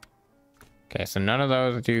those. Okay, so none of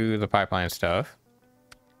those do the pipeline stuff.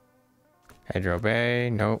 Pedro Bay?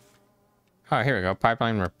 Nope. Oh, here we go.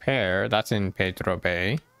 Pipeline repair. That's in Pedro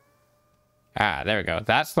Bay. Ah, there we go.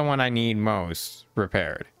 That's the one I need most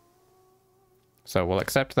repaired. So we'll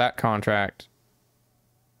accept that contract.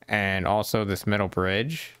 And also this middle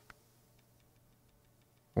bridge.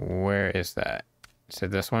 Where is that? Is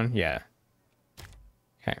it this one? Yeah.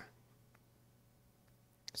 Okay.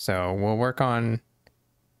 So we'll work on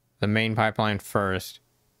the main pipeline first.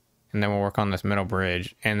 And then we'll work on this middle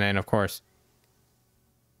bridge. And then, of course,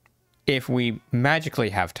 if we magically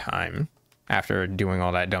have time after doing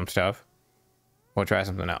all that dumb stuff, we'll try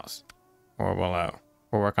something else. Or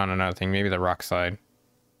we'll work on another thing. Maybe the rock slide.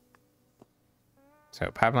 So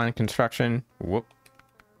pipeline construction. Whoop.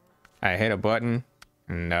 I hit a button.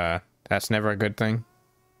 And that's never a good thing.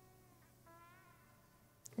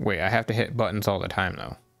 Wait, I have to hit buttons all the time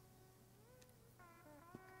though.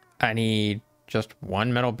 I need just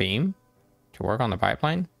one metal beam to work on the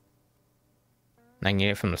pipeline. And I can get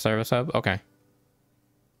it from the service hub? Okay.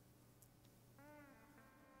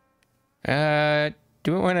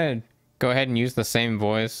 Do we want to go ahead and use the same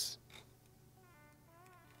voice?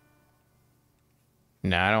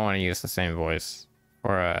 No, I don't want to use the same voice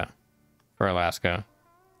for Alaska.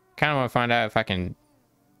 Kind of want to find out if I can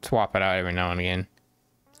swap it out every now and again.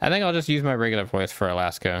 I think I'll just use my regular voice for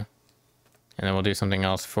Alaska. And then we'll do something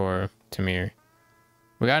else for Tamir.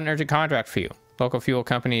 We got an urgent contract for you. Local fuel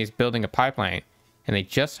company is building a pipeline. And they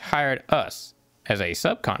just hired us as a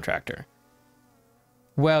subcontractor.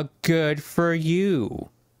 Well, good for you.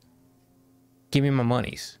 Give me my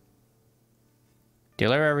monies.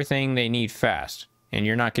 Deliver everything they need fast. And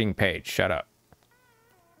you're not getting paid. Shut up.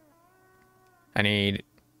 I need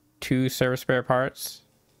 2 service spare parts.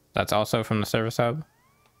 That's also from the service hub.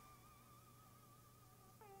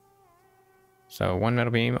 So 1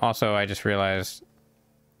 metal beam. Also, I just realized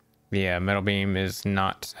the metal beam is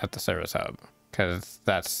not at the service hub. Because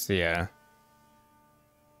that's the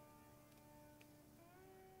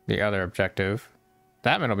other objective.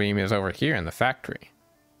 That metal beam is over here in the factory.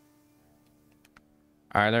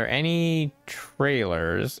 Are there any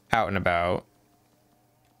trailers out and about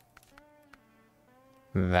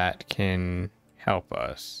that can help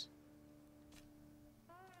us?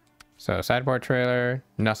 So sideboard trailer,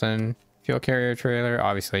 nothing. Fuel carrier trailer,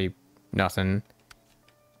 obviously nothing.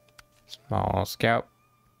 Small scout.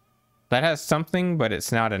 That has something, but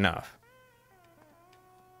it's not enough.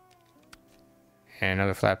 And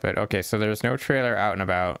another flatbed. Okay, so there's no trailer out and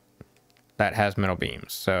about that has metal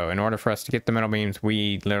beams. So in order for us to get the metal beams,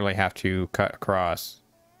 we literally have to cut across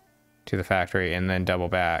to the factory and then double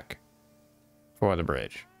back for the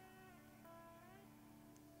bridge.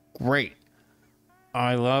 great.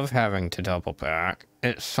 I love having to double back.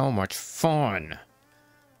 It's so much fun.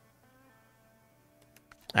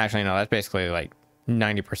 Actually, no, that's basically like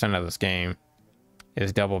 90% of this game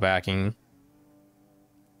is double backing.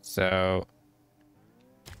 So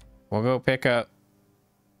we'll go pick up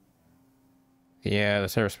the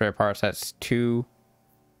service spare parts. That's 2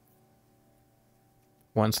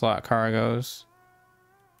 1-slot cargoes.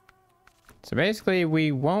 So basically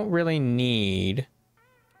we won't really need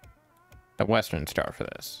the Western Star for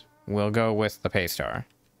this. We'll go with the Pay Star.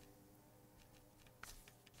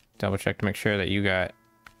 Double check to make sure that you got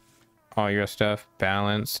all your stuff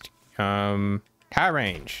balanced. High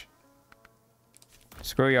range.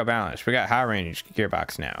 Screw your balance. We got high range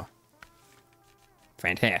gearbox now.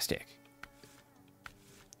 Fantastic.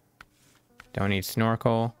 Don't need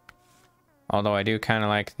snorkel. Although I do kind of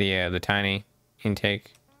like the tiny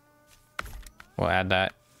intake. We'll add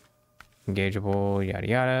that. Engageable, yada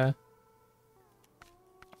yada.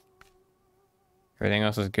 Everything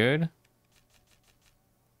else is good.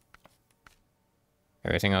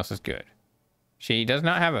 Everything else is good. She does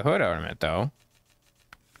not have a hood ornament though.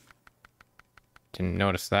 Didn't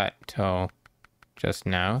notice that until just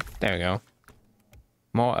now. There we go.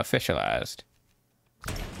 More officialized.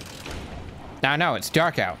 Now, no, it's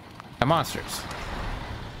dark out. The monsters.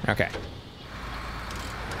 Okay.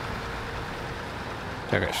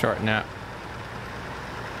 Took a short nap.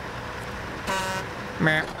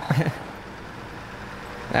 Meh.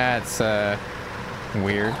 That's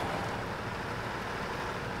weird.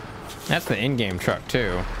 That's the in-game truck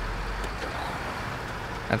too.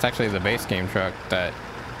 That's actually the base game truck that,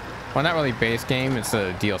 well, not really base game, it's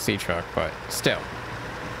a DLC truck, but still.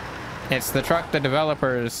 It's the truck the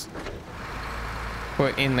developers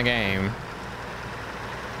put in the game.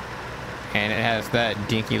 And it has that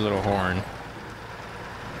dinky little horn.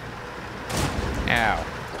 Ow.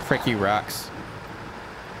 Frick you, rocks.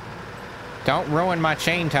 Don't ruin my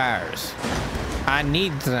chain tires. I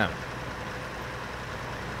need them.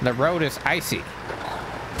 The road is icy.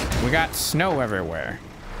 We got snow everywhere.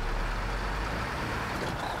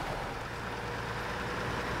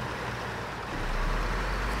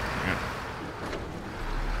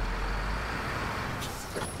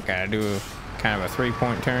 Gotta do kind of a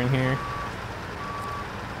 3-point turn here.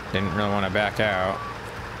 Didn't really want to back out.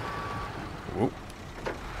 Whoop.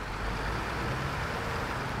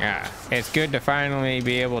 Yeah, it's good to finally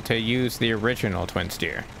be able to use the original twin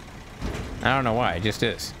steer. I don't know why, it just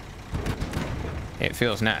is. It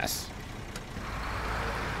feels nice.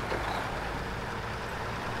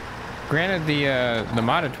 Granted, the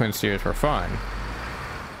modded twin steers were fun,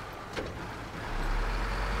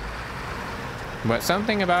 but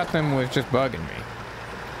something about them was just bugging me.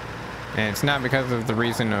 And it's not because of the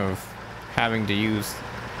reason of having to use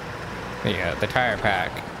the tire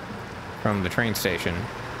pack from the train station.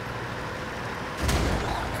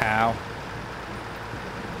 Ow.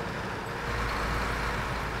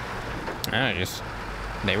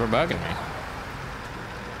 They were bugging me.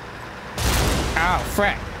 Ow,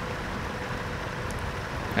 frick!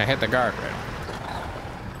 I hit the guardrail.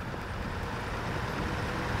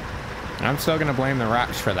 I'm still gonna blame the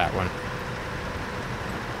rocks for that one.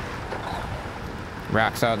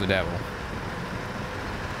 Rocks are the devil.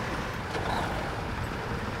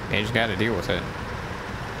 You just gotta deal with it.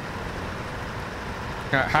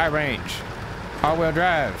 Got high range. All-wheel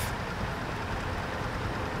drive.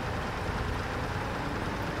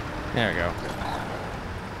 There we go.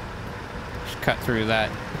 Just cut through that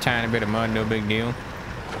tiny bit of mud, no big deal.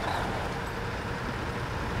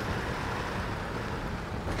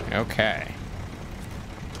 Okay.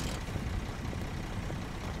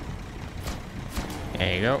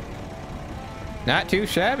 There you go. Not too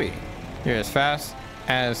shabby. You're as fast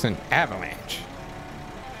as an avalanche.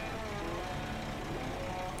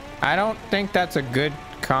 I don't think that's a good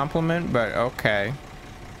compliment, but okay.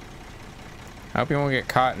 I hope you won't get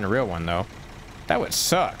caught in a real one, though. That would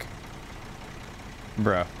suck.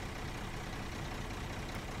 Bruh.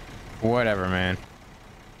 Whatever, man.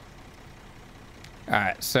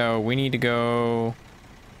 Alright, so we need to go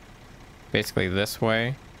basically this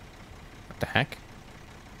way. What the heck?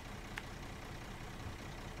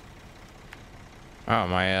 Oh,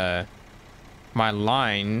 my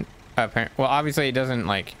line apparently, well, obviously it doesn't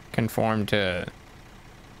like conform to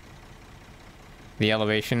the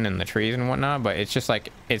elevation and the trees and whatnot, but it's just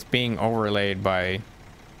like it's being overlaid by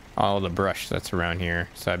all the brush that's around here,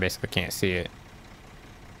 so I basically can't see it.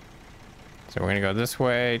 So we're gonna go this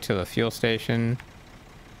way to the fuel station.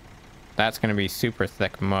 That's gonna be super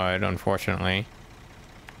thick mud, unfortunately.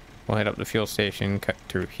 We'll hit up the fuel station, cut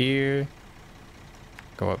through here,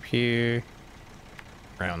 go up here,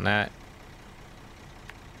 around that.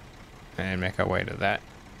 And make our way to that.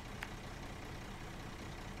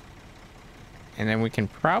 And then we can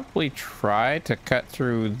probably try to cut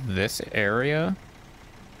through this area.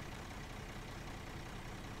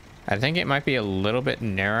 I think it might be a little bit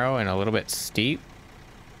narrow and a little bit steep,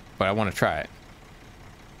 but I want to try it.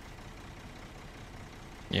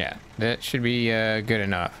 Yeah, that should be good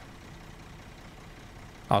enough.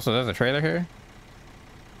 Also, there's a trailer here.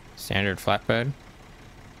 Standard flatbed.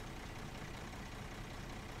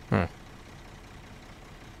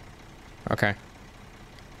 Okay.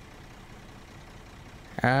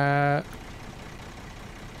 Let's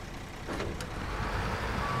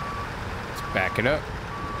back it up.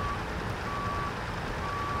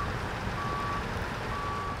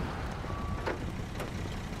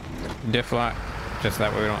 Diff lock, just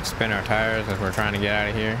that way we don't spin our tires as we're trying to get out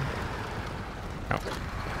of here. Oh.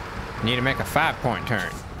 Need to make a 5-point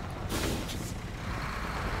turn.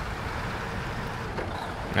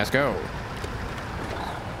 Let's go.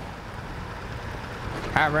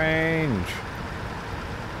 High range.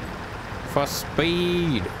 For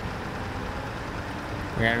speed.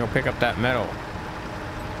 We gotta go pick up that metal.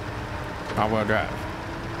 All-wheel drive.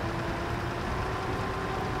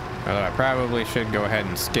 Although I probably should go ahead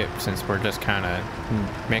and skip since we're just kind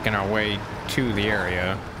of making our way to the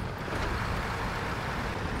area.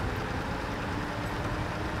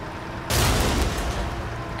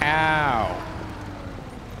 Ow!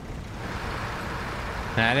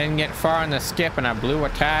 And I didn't get far on the skip and I blew a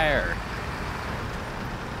tire.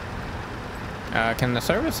 Can the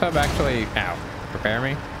service hub actually, ow, repair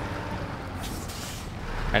me?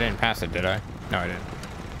 I didn't pass it, did I? No, I didn't.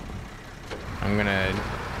 I'm gonna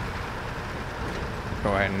go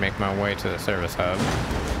ahead and make my way to the service hub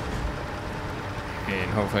and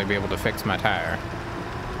hopefully be able to fix my tire.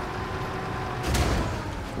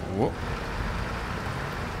 Whoop.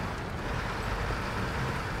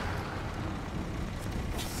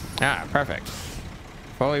 Ah, perfect.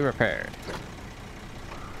 Fully repaired.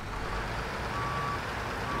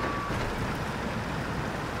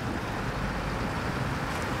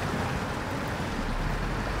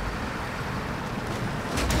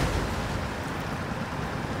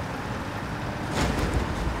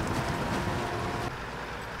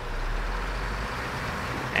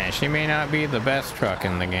 And she may not be the best truck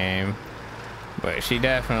in the game, but she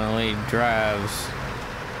definitely drives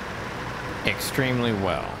extremely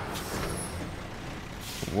well.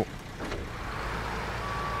 Whoop.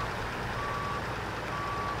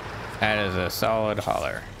 That is a solid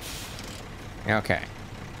hauler. Okay.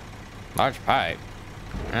 Large pipe.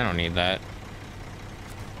 I don't need that.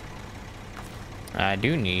 I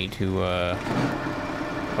do need to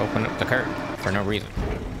open up the curtain for no reason.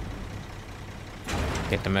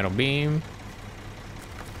 Get the metal beam.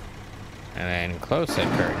 And then close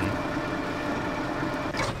that curtain.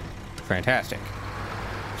 Fantastic.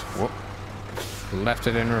 Whoop. Left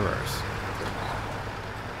it in reverse.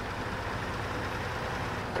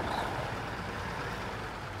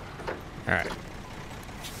 Alright.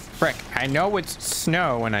 Frick, I know it's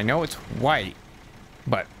snow and I know it's white,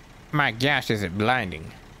 but my gosh, is it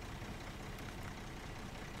blinding.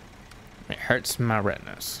 It hurts my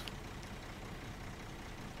retinas.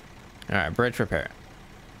 Alright, bridge repair.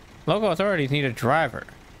 Local authorities need a driver.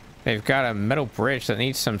 They've got a metal bridge that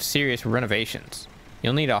needs some serious renovations.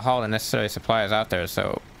 You'll need to haul the necessary supplies out there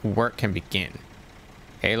so work can begin.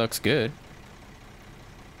 Hey, looks good.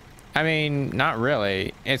 I mean, not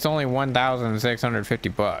really. It's only 1,650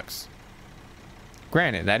 bucks.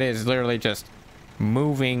 Granted, that is literally just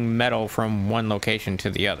moving metal from one location to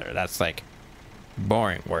the other. That's like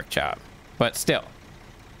boring work job. But still,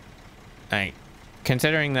 like,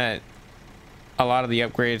 considering that a lot of the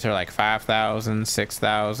upgrades are like 5,000,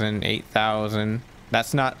 6,000, 8,000.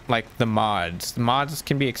 That's not like the mods. The mods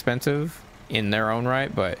can be expensive in their own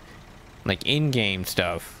right, but like in-game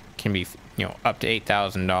stuff can be, you know, up to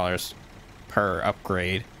 $8,000 per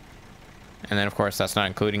upgrade. And then of course that's not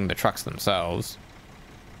including the trucks themselves.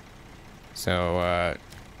 So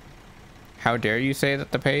how dare you say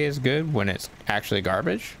that the pay is good when it's actually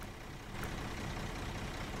garbage?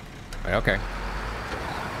 But okay.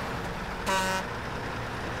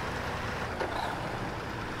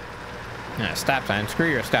 Yeah, stop sign. Screw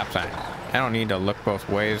your stop sign. I don't need to look both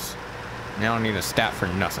ways. I don't need to stop for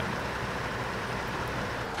nothing.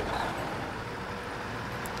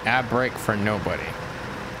 I brake for nobody.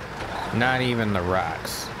 Not even the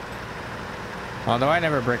rocks. Although I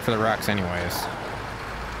never brake for the rocks anyways.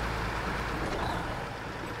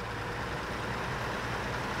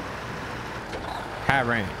 High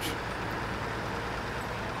range.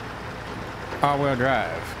 All-wheel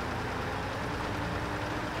drive.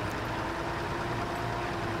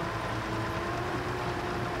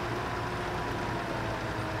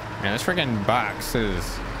 Man, this freaking box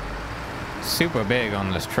is super big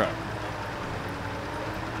on this truck.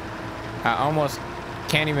 I almost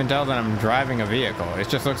can't even tell that I'm driving a vehicle. It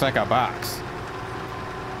just looks like a box.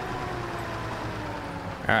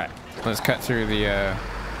 Alright, let's cut through the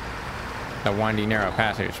windy, narrow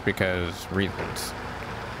passage because reasons.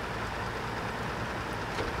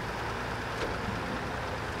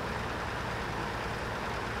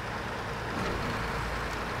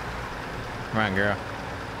 Come on, girl.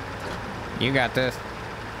 You got this.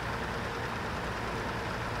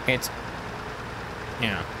 It's, you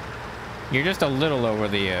know, you're just a little over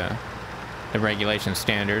the regulation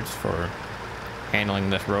standards for handling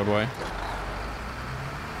this roadway.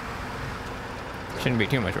 Shouldn't be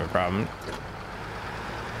too much of a problem.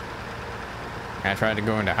 I tried to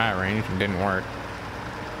go into high range and didn't work.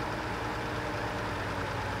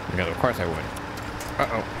 Because of course I would.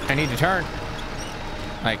 Uh-oh, I need to turn.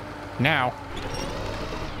 Like, now.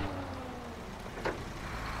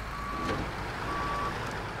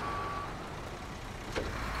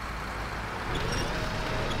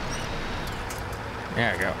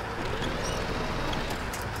 There we go.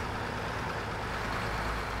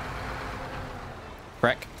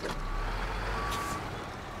 Wreck.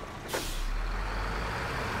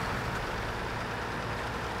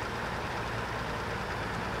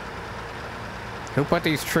 Who put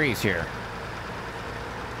these trees here?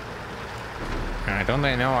 Don't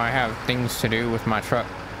they know I have things to do with my truck?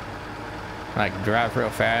 Like drive real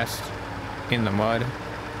fast in the mud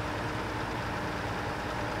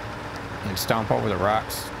and stomp over the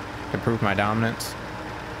rocks to prove my dominance.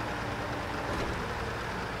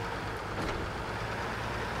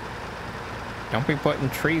 Don't be putting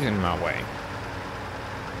trees in my way.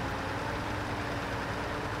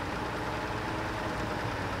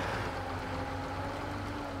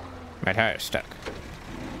 My tire's stuck.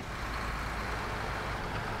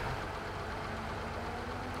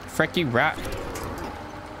 Fricky rock.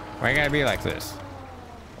 Why you gotta be like this?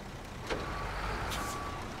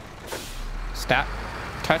 Stop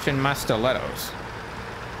touching my stilettos.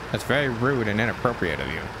 That's very rude and inappropriate of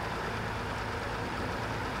you.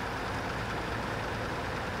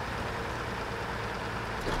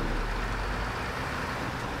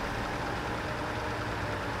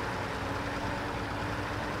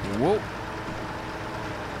 Whoa.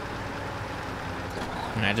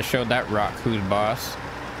 And I just showed that rock who's boss.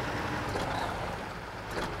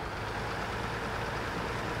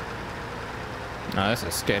 Oh, this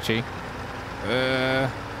is sketchy.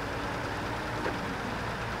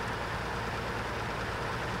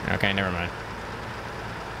 Okay, never mind.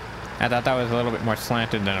 I thought that was a little bit more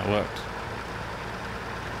slanted than it looked.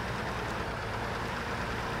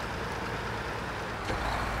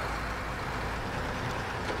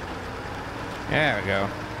 There we go.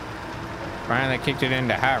 Finally kicked it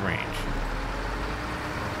into high range.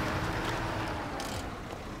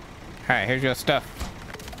 Alright, here's your stuff.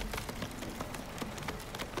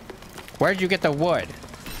 Where'd you get the wood?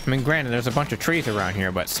 I mean, granted, there's a bunch of trees around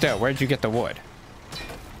here, but still, where'd you get the wood?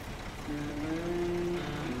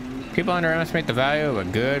 People underestimate the value of a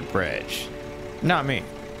good bridge. Not me.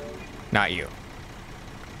 Not you.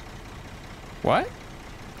 What?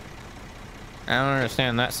 I don't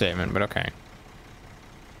understand that statement, but okay.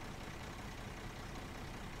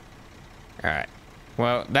 Alright.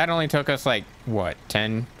 Well, that only took us like, what,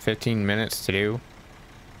 10, 15 minutes to do?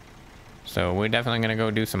 So we're definitely going to go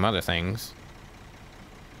do some other things.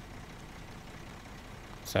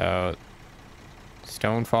 So,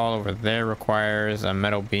 Stonefall over there requires a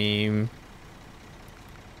metal beam.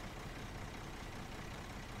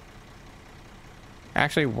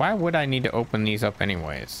 Actually, why would I need to open these up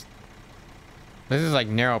anyways? This is like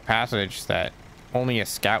narrow passage that only a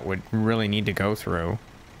scout would really need to go through.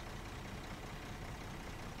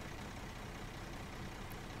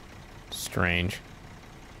 Strange.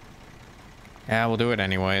 Yeah, we'll do it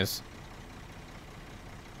anyways.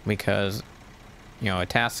 Because, you know, a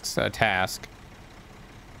task's a task.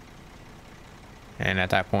 And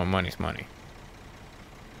at that point, money's money.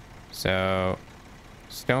 So,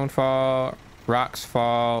 Stonefall, Rocks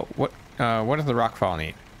Fall. What does the Rock Fall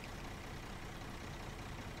need?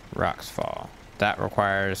 Rocks Fall. That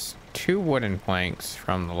requires 2 wooden planks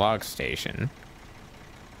from the log station.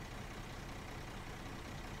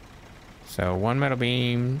 So 1 metal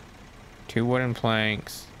beam, 2 wooden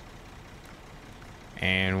planks.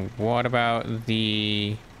 And what about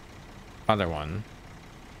the other one?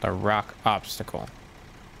 The rock obstacle.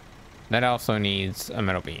 That also needs a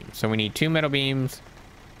metal beam. So we need 2 metal beams,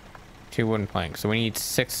 2 wooden planks. So we need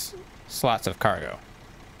 6 slots of cargo.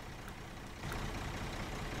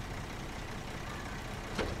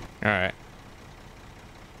 Alright.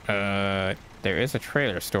 There is a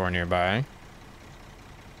trailer store nearby.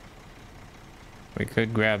 We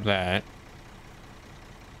could grab that.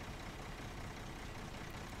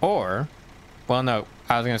 Or, well, no,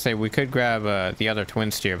 I was going to say we could grab the other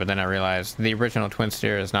twin steer, but then I realized the original twin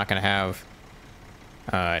steer is not going to have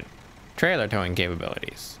trailer towing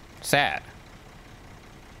capabilities. Sad.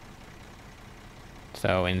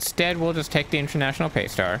 So instead, we'll just take the International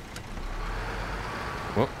Paystar.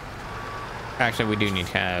 Whoop. Actually, we do need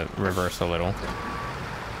to reverse a little.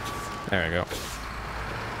 There we go.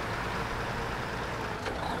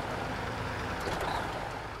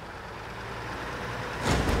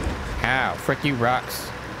 Ow, frick you, rocks.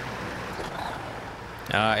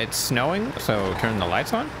 It's snowing, so turn the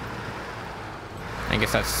lights on. I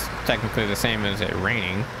guess that's technically the same as it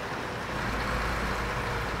raining.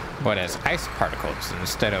 But as ice particles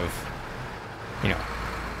instead of, you know,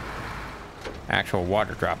 actual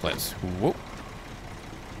water droplets. Whoop.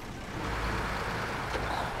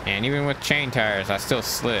 And even with chain tires, I still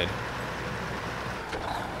slid.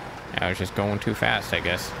 I was just going too fast, I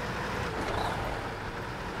guess.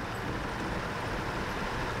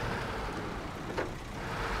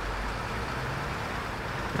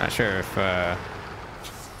 Not sure if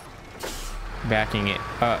backing it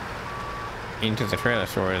up into the trailer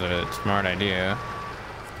store is a smart idea.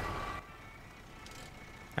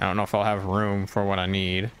 I don't know if I'll have room for what I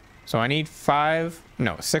need. So I need 6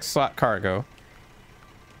 slot cargo.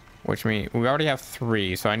 Which means we already have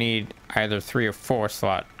 3, so I need either 3 or 4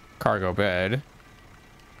 slot cargo bed.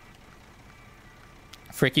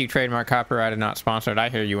 Frick you, trademark copyrighted, not sponsored. I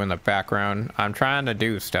hear you in the background. I'm trying to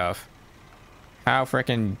do stuff. How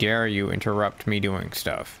frickin' dare you interrupt me doing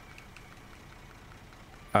stuff?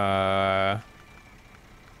 There's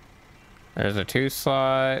a 2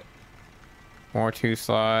 slot. More 2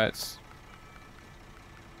 slots.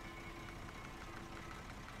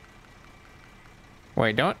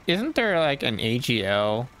 Wait, isn't there like an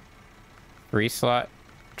AGL 3 slot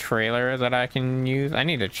trailer that I can use? I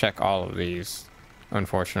need to check all of these,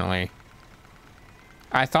 unfortunately.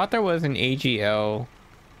 I thought there was an AGL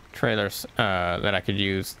trailer that I could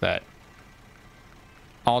use that,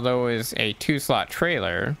 although is a 2 slot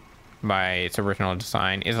trailer by its original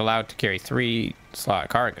design, is allowed to carry 3 slot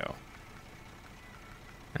cargo.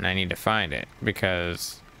 And I need to find it,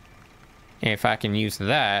 because if I can use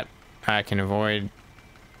that, I can avoid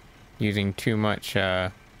using too much.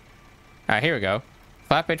 Here we go.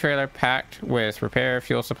 Flatbed trailer packed with repair,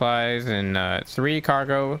 fuel supplies, and 3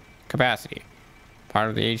 cargo capacity. Part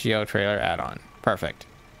of the AGL trailer add-on. Perfect.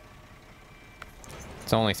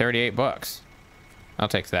 It's only 38 bucks. I'll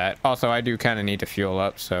take that. Also, I do kind of need to fuel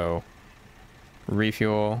up, so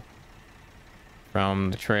refuel from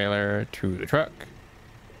the trailer to the truck.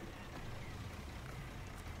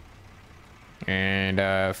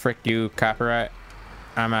 And frick you, copyright.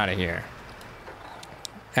 I'm out of here.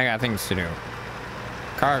 I got things to do.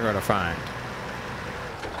 Cargo to find.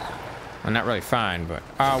 Well, not really find, but...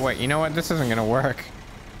 Oh, wait, you know what? This isn't gonna work.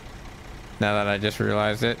 Now that I just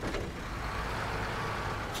realized it.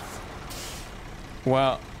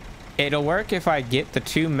 Well, it'll work if I get the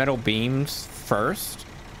 2 metal beams first.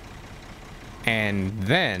 And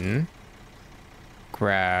then...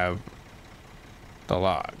 grab... the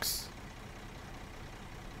logs.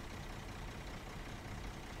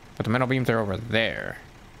 But the metal beams are over there.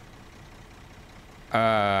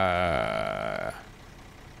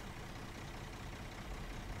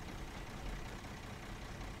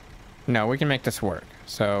 No, we can make this work.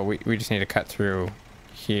 So we just need to cut through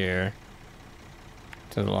here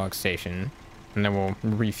to the log station. And then we'll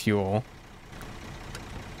refuel.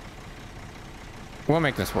 We'll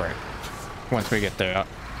make this work once we get there.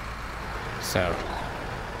 So,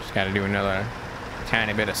 just gotta do another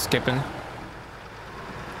tiny bit of skipping.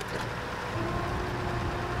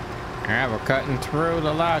 Alright, we're cutting through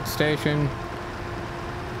the log station.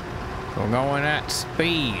 We're going at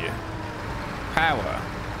speed. Power.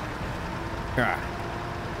 Ah.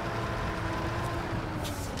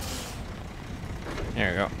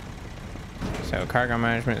 There we go. So, cargo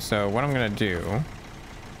management. So, what I'm going to do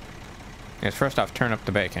is first off turn up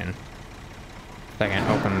the bacon. Second,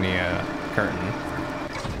 open the curtain.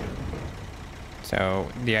 So,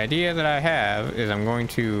 the idea that I have is I'm going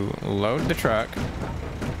to load the truck.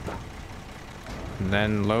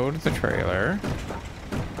 Then load the trailer.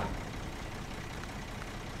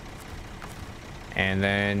 And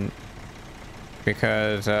then,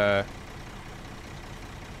 because I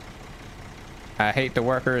hate the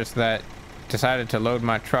workers that decided to load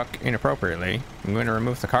my truck inappropriately, I'm going to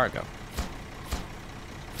remove the cargo.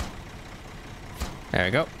 There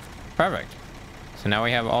we go. Perfect. So now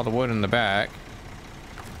we have all the wood in the back.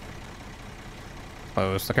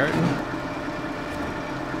 Close the curtain.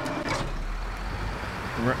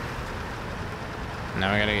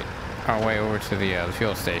 Now we gotta get our way over to the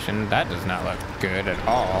fuel station. That does not look good at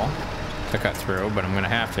all to cut through, but I'm gonna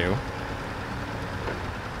have to.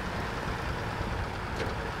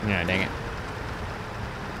 Yeah, dang it.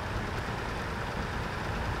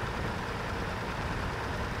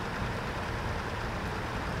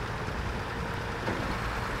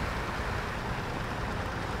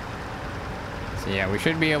 So yeah, we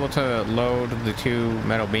should be able to load the 2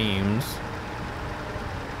 metal beams.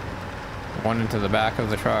 One into the back of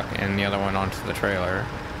the truck and the other one onto the trailer.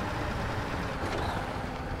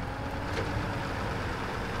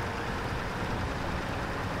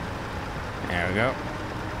 There we go.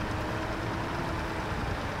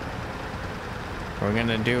 We're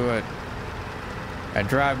gonna do a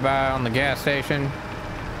drive-by on the gas station.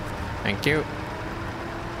 Thank you.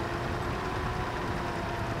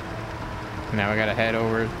 Now we gotta head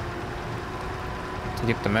over to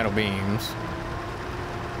get the metal beams.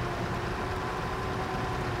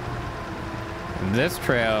 This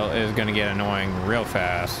trail is gonna get annoying real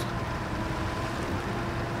fast.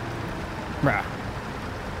 Bruh.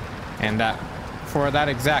 And that, for that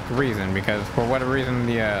exact reason, because for whatever reason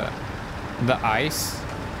the ice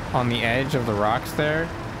on the edge of the rocks there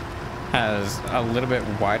has a little bit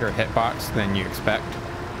wider hitbox than you expect.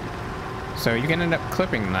 So you can end up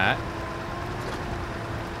clipping that.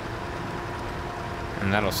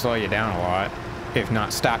 And that'll slow you down a lot, if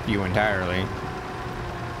not stop you entirely.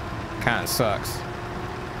 Kinda sucks.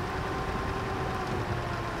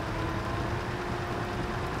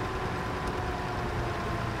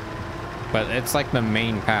 But it's like the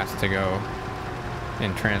main path to go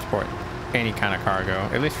and transport any kind of cargo.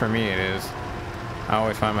 At least for me it is. I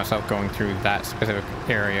always find myself going through that specific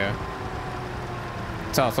area.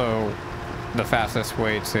 It's also the fastest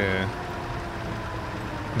way to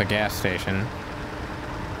the gas station,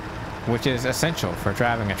 which is essential for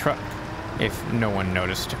driving a truck, if no one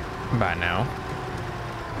noticed by now.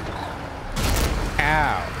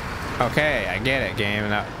 Ow! Okay, I get it, game.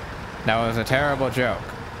 That was a terrible joke.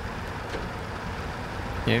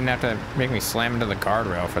 You didn't have to make me slam into the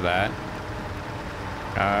guardrail for that.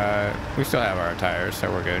 We still have our tires,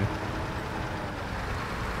 so we're good.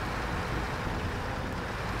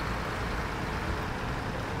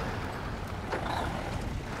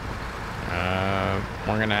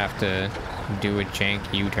 We're gonna have to do a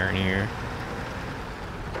jank U-turn here.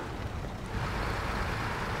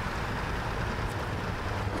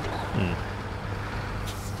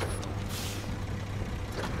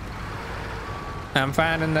 I'm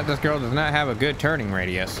finding that this girl does not have a good turning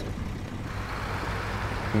radius,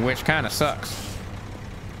 which kind of sucks.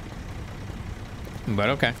 But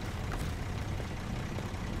okay.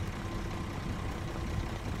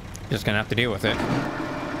 Just gonna have to deal with it.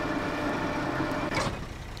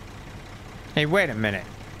 Hey, wait a minute.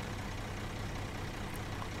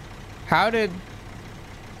 How did...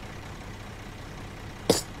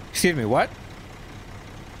 Excuse me, what?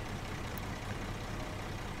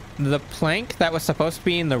 The plank that was supposed to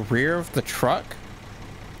be in the rear of the truck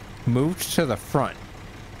moved to the front.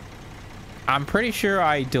 I'm pretty sure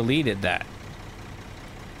I deleted that.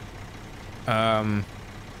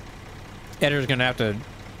 Editor's gonna have to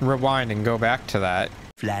rewind and go back to that.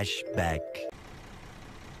 Flashback.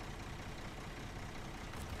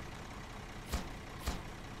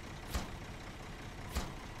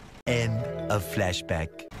 End of flashback.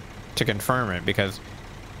 To confirm it, because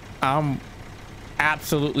I'm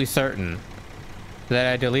absolutely certain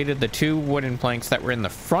that I deleted the 2 wooden planks that were in the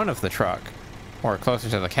front of the truck, or closer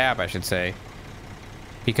to the cab, I should say,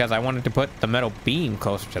 because I wanted to put the metal beam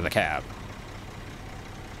closer to the cab.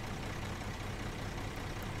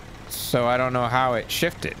 So I don't know how it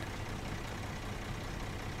shifted.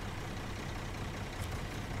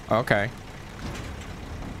 Okay.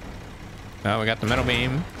 Well, we got the metal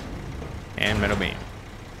beam and metal beam.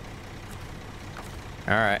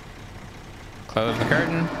 All right. Close the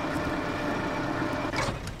curtain.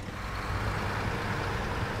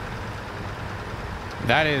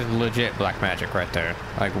 That is legit black magic right there.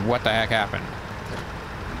 Like, what the heck happened?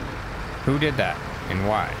 Who did that and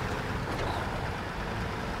why?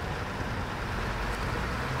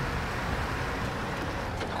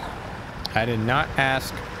 I did not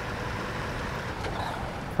ask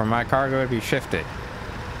for my cargo to be shifted.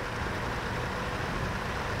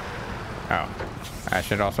 Oh, I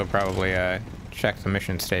should also probably check the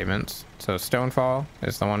mission statements. So Stonefall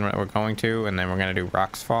is the one that we're going to, and then we're going to do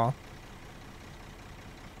Rocksfall.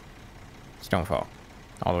 Stonefall,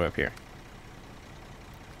 all the way up here.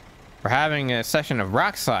 We're having a session of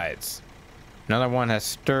rock slides. Another one has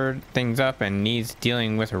stirred things up and needs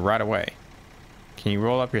dealing with right away. Can you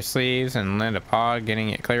roll up your sleeves and lend a paw getting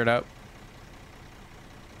it cleared up?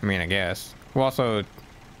 I mean, I guess. We'll also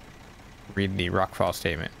read the rockfall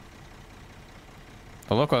statement.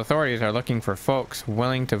 The local authorities are looking for folks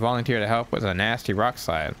willing to volunteer to help with a nasty rock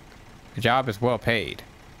slide. The job is well paid.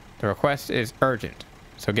 The request is urgent,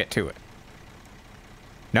 so get to it.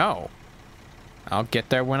 No. I'll get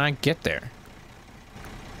there when I get there.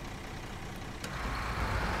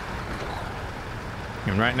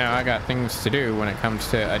 And right now I got things to do when it comes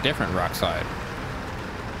to a different rock slide.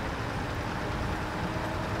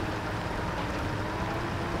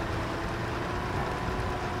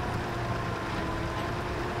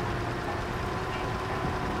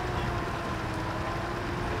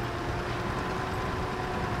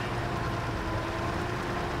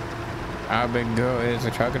 How big girl is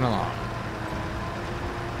a chugging along?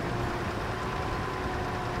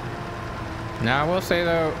 Now I will say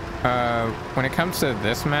though, when it comes to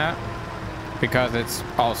this map, because it's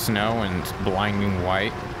all snow and it's blinding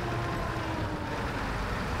white.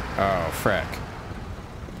 Oh, frick.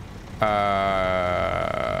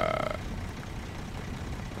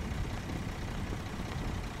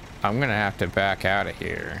 I'm gonna have to back out of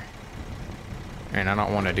here. And I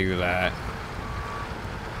don't want to do that.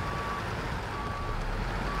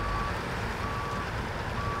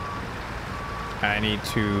 I need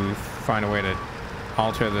to find a way to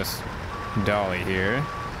alter this dolly here.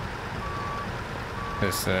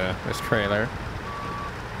 This trailer.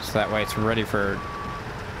 So that way it's ready for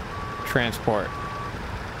transport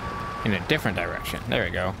in a different direction. There we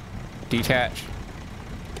go. Detach.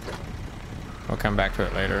 We'll come back to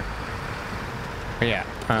it later. But yeah,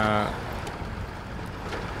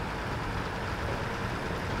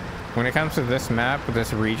 when it comes to this map,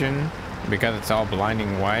 this region, because it's all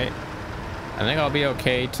blinding white, I think I'll be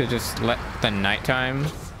okay to just let the nighttime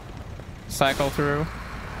cycle through,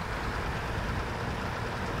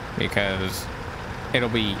 because it'll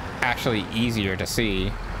be actually easier to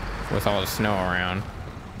see with all the snow around.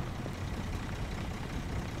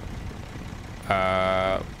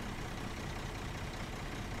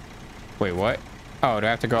 Wait, what? Oh, do I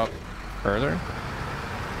have to go up further?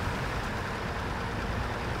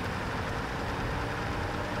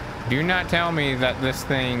 Do not tell me that this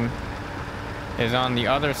thing is on the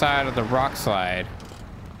other side of the rock slide.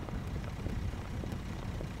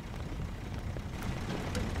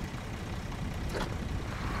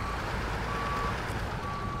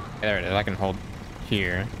 There it is. I can hold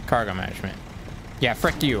here. Cargo management. Yeah,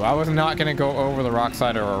 frick you. I was not gonna go over the rock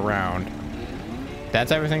slide or around.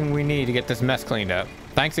 That's everything we need to get this mess cleaned up.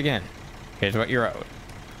 Thanks again. Here's what you're owed.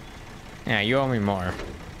 Yeah, you owe me more.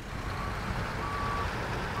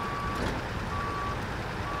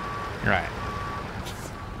 Right.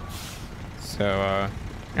 So,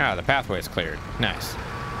 the pathway's cleared. Nice.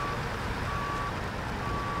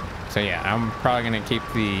 So yeah, I'm probably gonna keep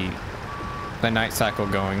the night cycle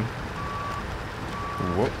going.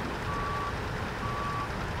 Whoop.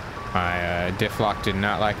 My diff lock did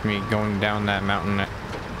not like me going down that mountain at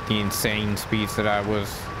the insane speeds that I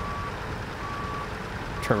was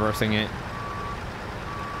traversing it.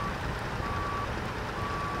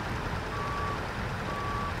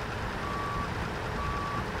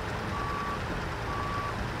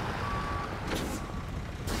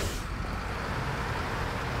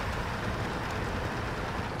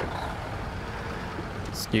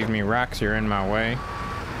 Excuse me, rocks, you're in my way.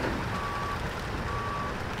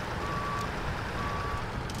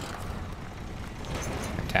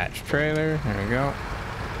 Attached trailer, there we go.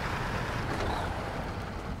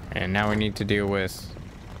 And now we need to deal with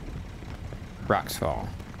rocks fall.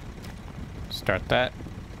 Start that.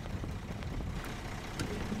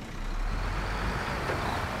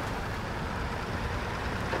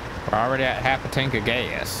 We're already at half a tank of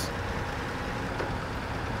gas.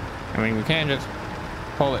 I mean, we can't just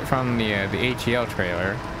pull it from the AGL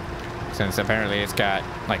trailer, since apparently it's got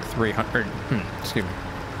like 300, excuse me.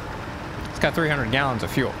 It's got 300 gallons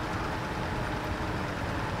of fuel.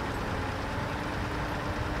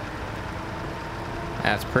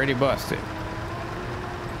 That's pretty busted.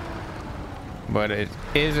 But it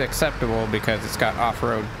is acceptable because it's got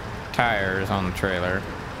off-road tires on the trailer.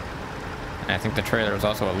 And I think the trailer is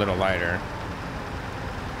also a little lighter,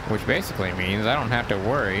 which basically means I don't have to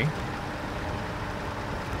worry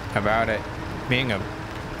about it being a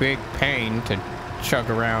big pain to chug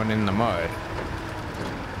around in the mud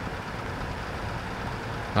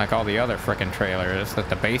like all the other frickin' trailers that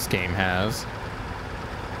the base game has,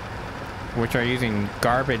 which are using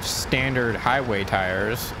garbage standard highway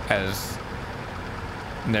tires as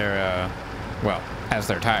their well, as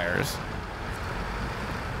their tires.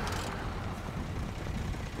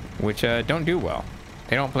 which don't do well.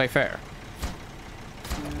 They don't play fair.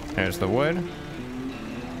 There's the wood.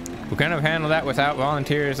 We couldn't have handled that without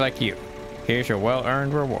volunteers like you. Here's your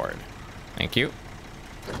well-earned reward. Thank you.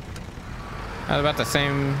 That was about the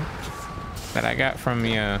same that I got from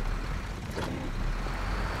the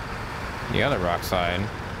other rock slide.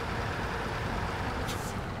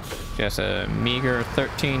 Just a meager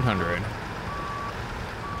 1,300.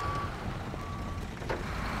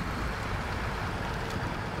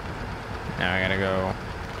 Now I gotta go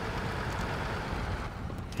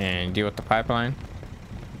and deal with the pipeline.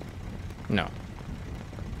 No.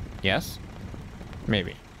 Yes?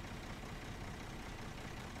 Maybe.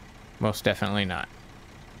 Most definitely not.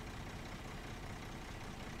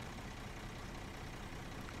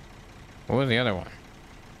 What was the other one?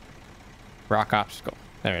 Rock obstacle.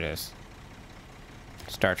 There it is.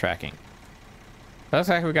 Start tracking. Looks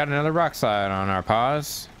like we got another rock slide on our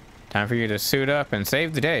paws. Time for you to suit up and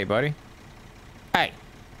save the day, buddy. Hey!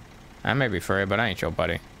 I may be furry, but I ain't your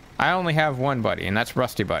buddy. I only have one buddy, and that's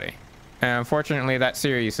Rusty Buddy. And unfortunately, that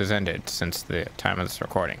series has ended since the time of this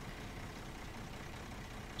recording.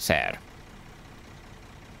 Sad.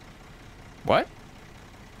 What?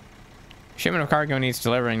 Shipment of cargo needs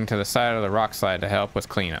delivering to the side of the rock slide to help with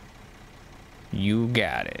cleanup. You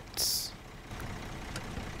got it.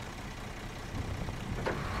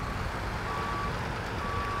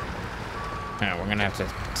 Now we're gonna have to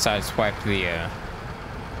sideswipe the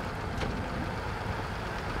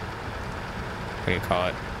what do you call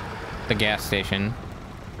it? The gas station.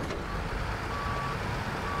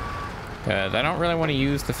 Because I don't really want to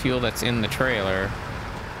use the fuel that's in the trailer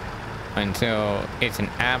until it's an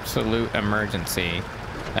absolute emergency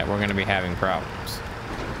that we're going to be having problems.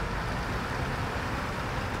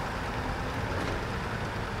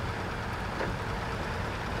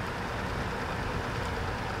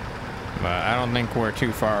 But I don't think we're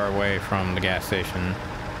too far away from the gas station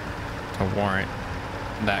to warrant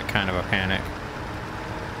that kind of a panic.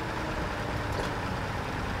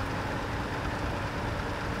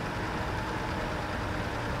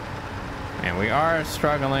 And we are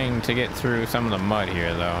struggling to get through some of the mud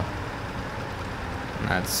here, though.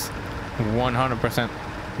 That's 100%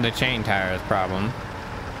 the chain tire's problem.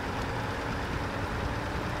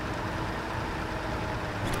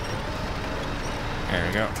 There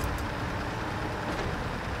we go.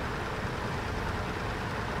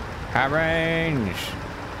 High range.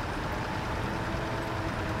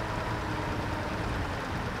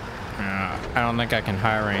 I don't think I can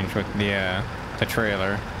high range with the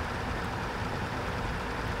trailer.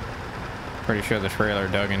 Pretty sure the trailer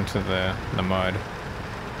dug into the mud.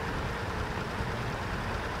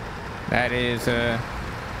 That is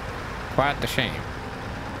quite the shame.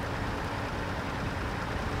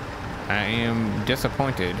 I am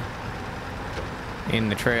disappointed in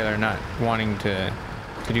the trailer not wanting to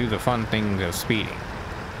do the fun things of speeding.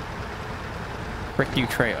 Frick you,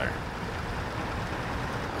 trailer.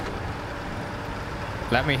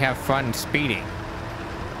 Let me have fun speeding.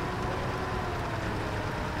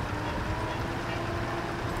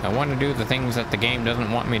 I want to do the things that the game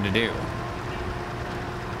doesn't want me to do.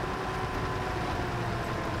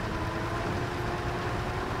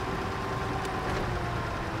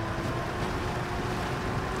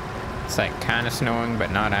 It's like kind of snowing,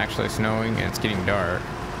 but not actually snowing, and it's getting dark.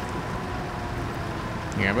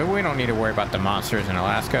 Yeah, but we don't need to worry about the monsters in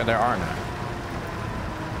Alaska. There are none.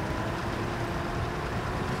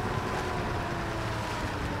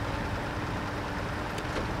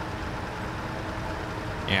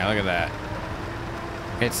 Yeah, look at that.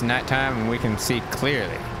 It's nighttime and we can see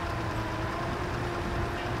clearly.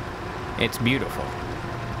 It's beautiful.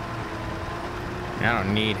 I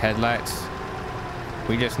don't need headlights.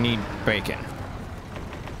 We just need bacon.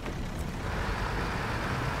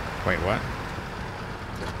 Wait, what?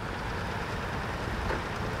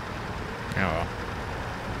 Oh well.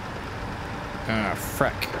 Ah,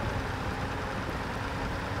 frick.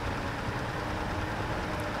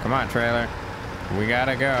 Come on, trailer. We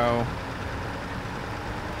gotta go.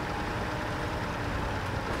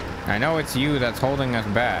 I know it's you that's holding us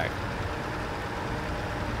back.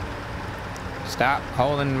 Stop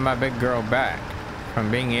holding my big girl back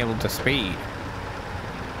from being able to speed.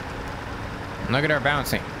 Look at her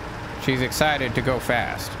bouncing. She's excited to go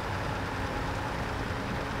fast.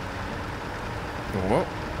 Whoa.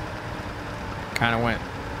 Kind of went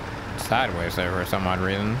sideways there for some odd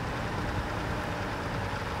reason.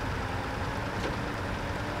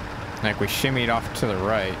 Like we shimmied off to the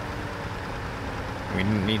right. We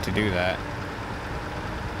didn't need to do that.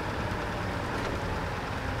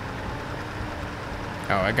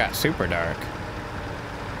 Oh, it got super dark.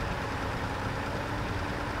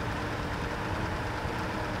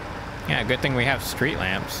 Yeah, good thing we have street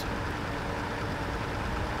lamps.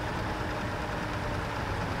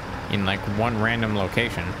 In like one random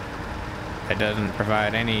location. That doesn't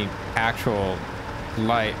provide any actual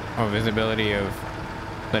light or visibility of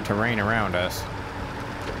the terrain around us.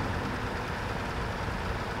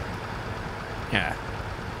 Yeah.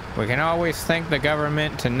 We can always thank the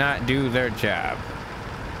government to not do their job.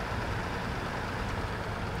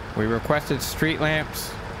 We requested street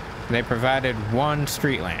lamps. They provided one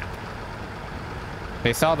street lamp.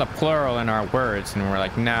 They saw the plural in our words and were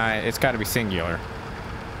like, nah, it's got to be singular.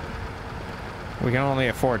 We can only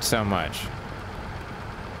afford so much.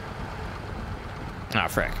 Ah,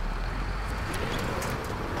 frick.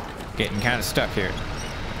 Getting kind of stuck here.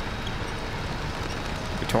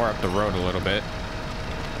 We tore up the road a little bit,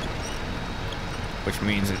 which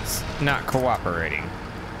means it's not cooperating.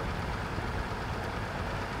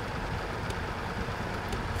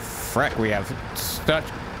 Frick, we have such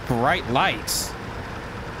bright lights.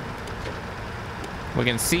 We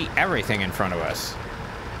can see everything in front of us.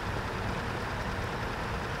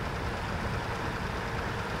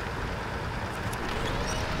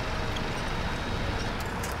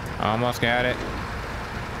 Almost got it.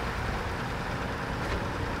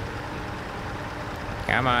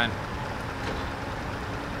 Come on.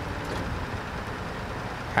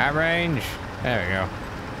 High range. There we go.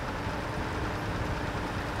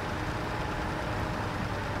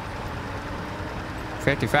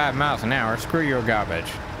 $55 miles an hour. Screw your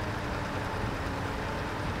garbage.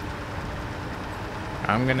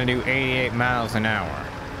 I'm gonna do 88 miles an hour.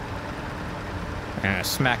 And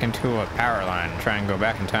smack into a power line and try and go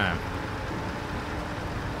back in time.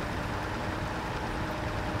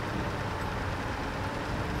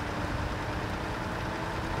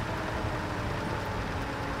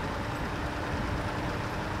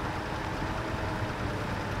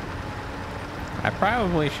 I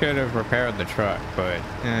probably should have repaired the truck, but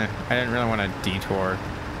I didn't really want to detour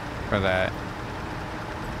for that.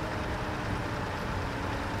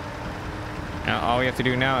 Now all we have to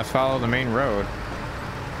do now is follow the main road.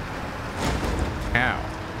 Ow.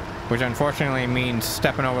 Which unfortunately means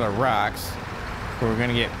stepping over the rocks. We're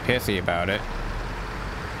gonna get pissy about it.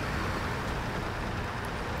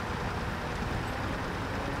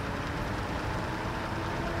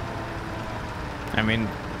 I mean,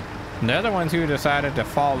 they're the ones who decided to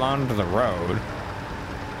fall onto the road.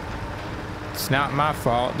 It's not my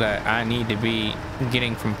fault that I need to be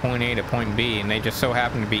getting from point A to point B, and they just so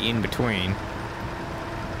happen to be in between.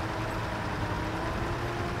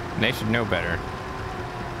 They should know better.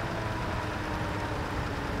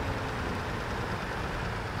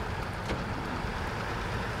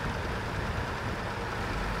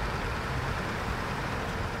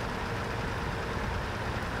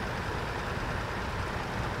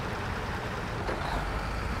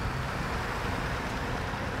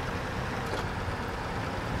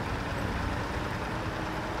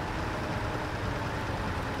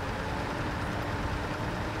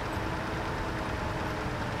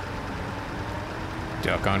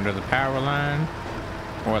 Duck under the power line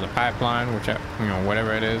or the pipeline, whichever,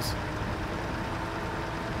 whatever it is.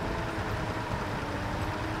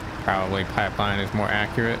 Probably pipeline is more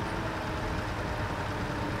accurate.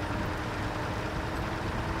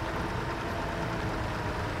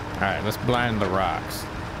 All right, let's blind the rocks.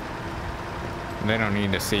 They don't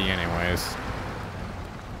need to see anyways.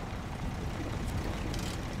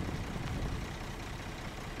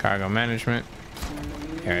 Cargo management.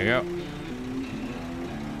 There we go.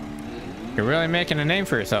 You're really making a name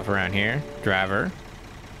for yourself around here, driver.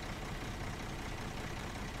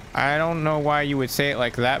 I don't know why you would say it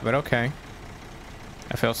like that, but okay.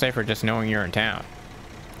 I feel safer just knowing you're in town.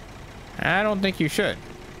 I don't think you should.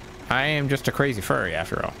 I am just a crazy furry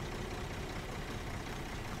after all.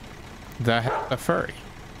 The furry.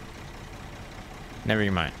 Never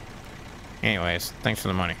mind. Anyways, thanks for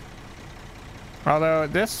the money. Although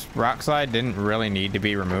this rock slide didn't really need to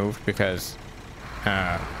be removed because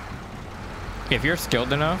if you're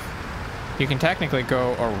skilled enough, you can technically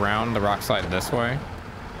go around the rock slide this way.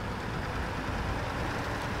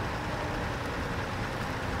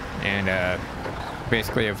 And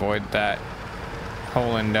basically avoid that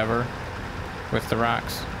whole endeavor with the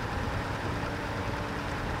rocks.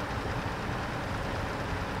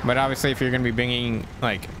 But obviously if you're going to be bringing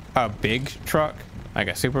like a big truck, like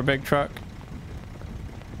a super big truck,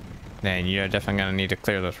 then you're definitely going to need to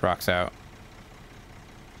clear those rocks out.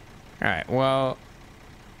 Alright, well,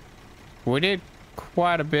 we did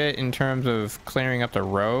quite a bit in terms of clearing up the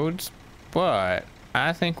roads, but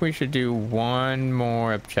I think we should do one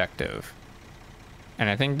more objective. And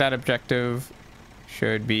I think that objective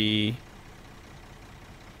should be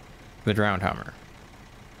the drowned Hummer,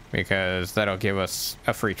 because that'll give us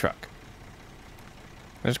a free truck.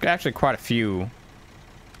 There's actually quite a few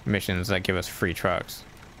missions that give us free trucks.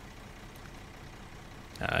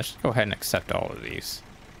 Let's just go ahead and accept all of these.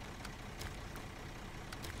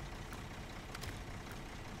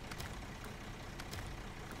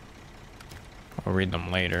 I'll read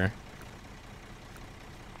them later.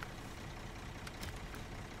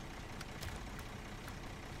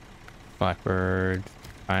 Blackbird,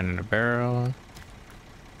 finding a barrel.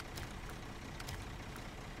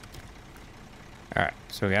 Alright,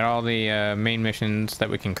 so we got all the main missions that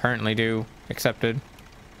we can currently do accepted.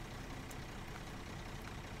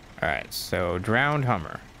 Alright, so drowned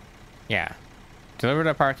Hummer. Yeah. Delivered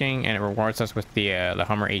at parking and it rewards us with the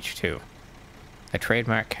Hummer H2. A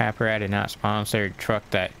trademark capper at a not sponsored truck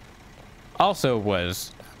that also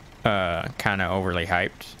was kind of overly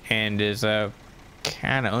hyped and is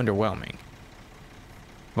kind of underwhelming.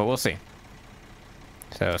 But we'll see.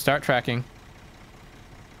 So start tracking.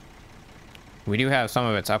 We do have some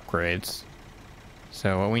of its upgrades.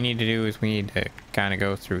 So what we need to do is we need to kind of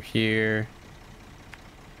go through here.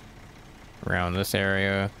 Around this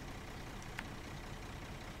area.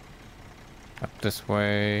 Up this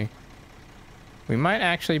way. We might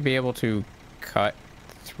actually be able to cut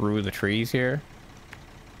through the trees here.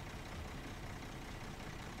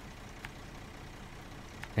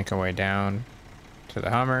 Make our way down to the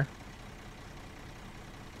Hummer.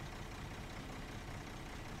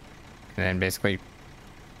 And then basically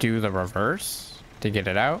do the reverse to get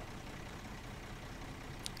it out.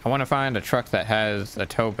 I want to find a truck that has a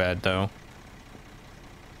tow bed though.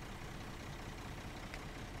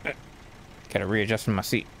 Gotta readjust my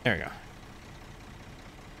seat. There we go.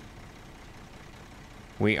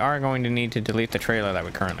 We are going to need to delete the trailer that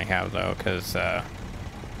we currently have though, because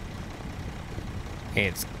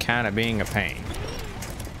it's kind of being a pain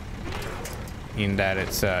in that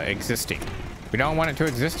it's existing. We don't want it to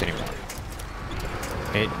exist anymore.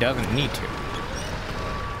 It doesn't need to.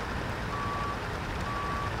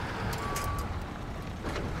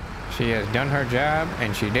 She has done her job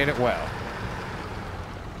and she did it well.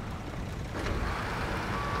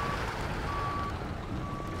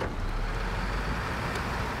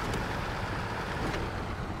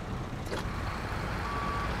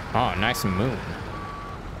 Oh, nice moon.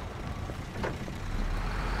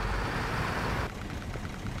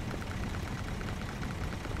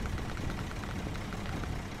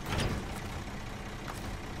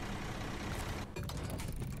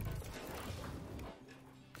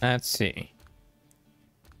 Let's see.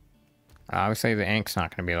 Obviously the ink's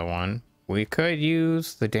not going to be the one. We could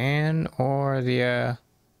use the Dan or the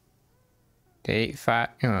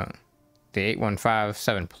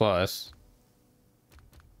 8157 Plus.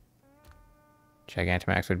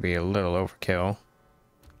 Gigantamax would be a little overkill.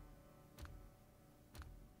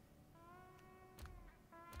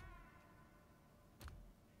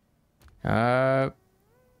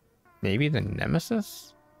 Maybe the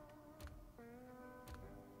Nemesis?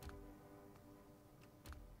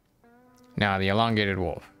 Now the elongated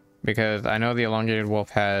wolf, because I know the elongated wolf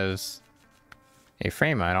has a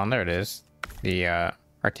frame mount on. There it is, the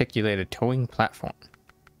articulated towing platform,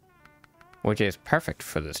 which is perfect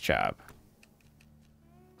for this job.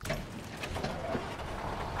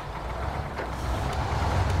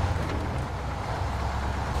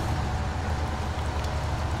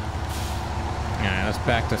 Alright, let's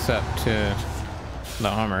back this up to the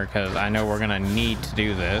Hummer, because I know we're gonna need to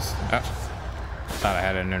do this. Oh, thought I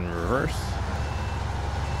had it in reverse.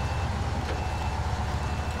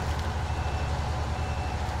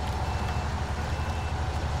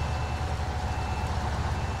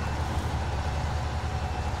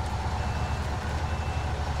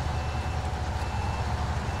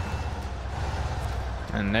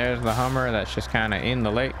 And there's the Hummer that's just kind of in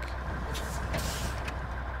the lake.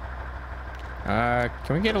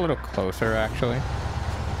 Can we get a little closer, actually?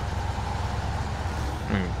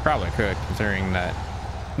 I mean, probably could, considering that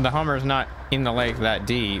the Hummer's not in the lake that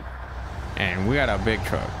deep, and we got a big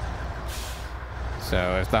truck.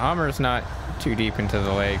 So if the Hummer's not too deep into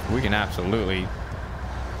the lake, we can absolutely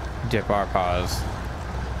dip our paws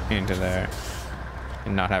into there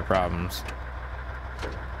and not have problems.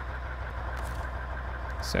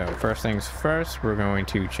 So first things first, we're going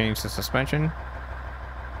to change the suspension,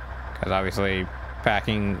 because obviously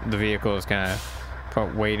packing the vehicle is going to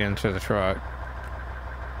put weight into the truck.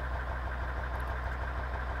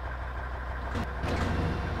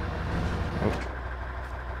 Oh.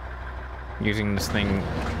 Using this thing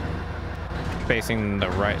facing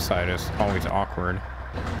the right side is always awkward.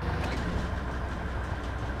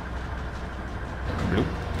 Bloop.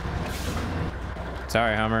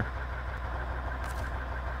 Sorry, Hummer.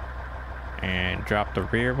 And drop the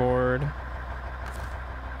rear board.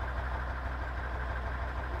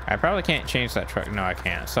 I probably can't change that truck. No, I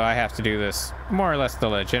can't. So I have to do this more or less the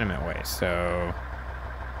legitimate way. So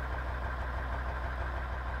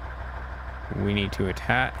we need to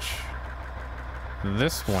attach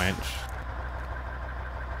this winch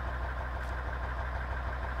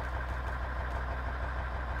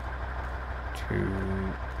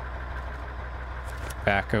to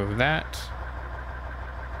back of that.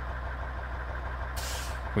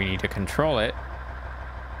 We need to control it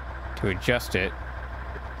to adjust it.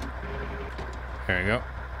 There we go.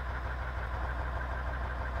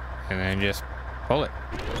 And then just pull it.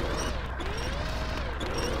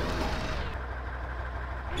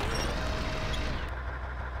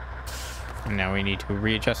 And now we need to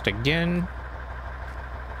readjust again.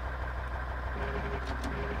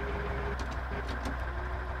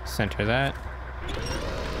 Center that.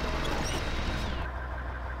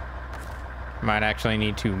 Might actually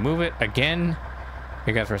need to move it again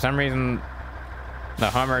because for some reason the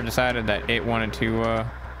Hummer decided that it wanted to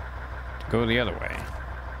go the other way.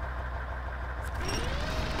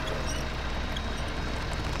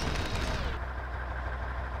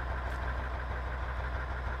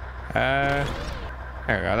 There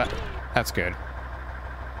we go. That's good.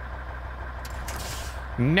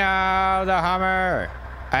 No, the Hummer!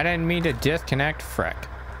 I didn't mean to disconnect. Frick.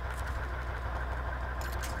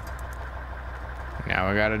 Now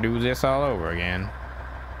we gotta do this all over again.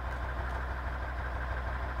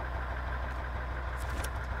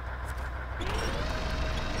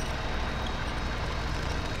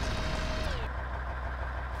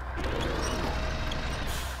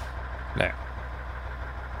 There.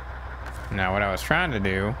 Now what I was trying to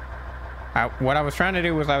do, was I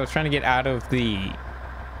was trying to get out of the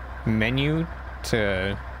menu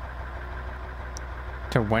to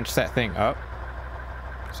winch that thing up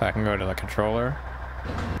so I can go to the controller.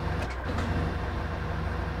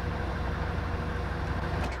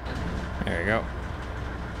 There you go.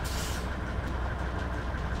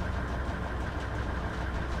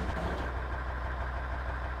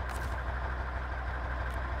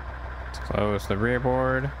 Let's close the rear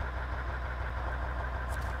board.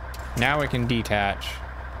 Now we can detach,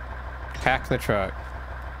 pack the truck,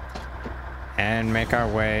 and make our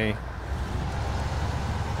way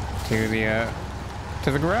to the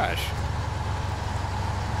garage.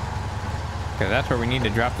 Because that's where we need to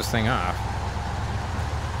drop this thing off.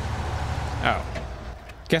 Oh.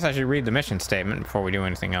 Guess I should read the mission statement before we do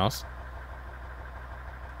anything else.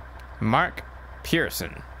 Mark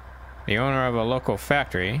Pearson, the owner of a local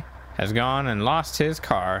factory, has gone and lost his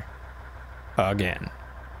car again.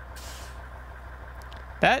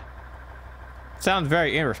 That sounds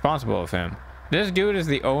very irresponsible of him. This dude is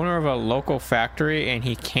the owner of a local factory and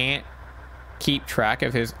he can't keep track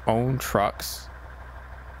of his own trucks.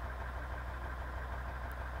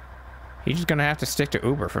 He's just gonna have to stick to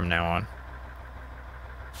Uber from now on.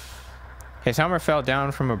 His Hummer fell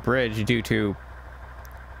down from a bridge due to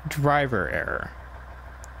driver error.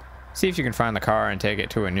 See if you can find the car and take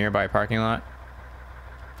it to a nearby parking lot.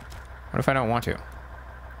 What if I don't want to?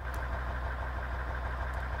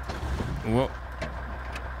 Whoa.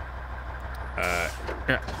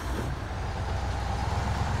 Yeah.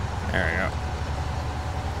 There we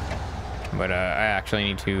go. But I actually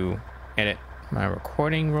need to edit my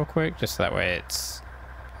recording real quick, just so that way it's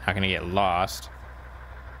not gonna get lost.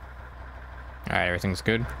 Alright, everything's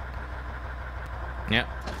good. Yep.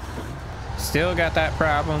 Still got that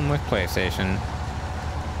problem with PlayStation.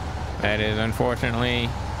 That is unfortunately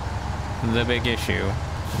the big issue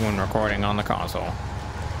when recording on the console.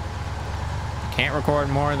 Can't record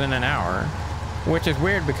more than an hour, which is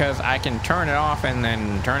weird because I can turn it off and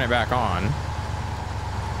then turn it back on.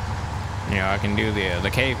 You know, I can do the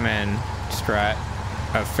caveman strat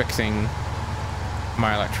of fixing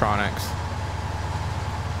my electronics,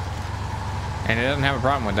 and it doesn't have a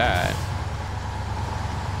problem with that.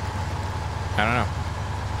 I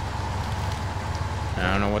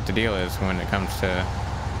don't know what the deal is when it comes to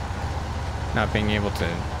not being able to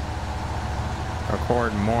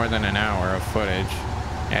record more than an hour of footage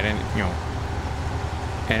at any, you know,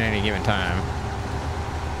 at any given time.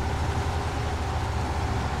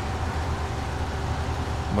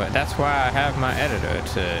 But that's why I have my editor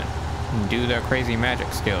to do the crazy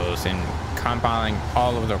magic skills in compiling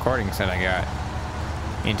all of the recordings that I got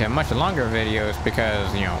into much longer videos,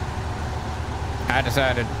 because, you know, I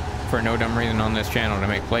decided for no dumb reason on this channel to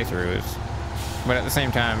make playthroughs, but at the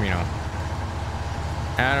same time, you know,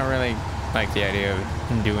 I don't really like the idea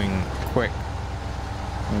of doing quick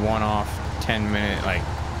one-off 10-minute like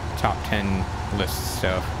top 10 list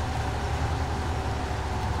stuff.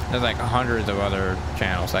 There's like hundreds of other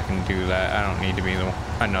channels that can do that. I don't need to be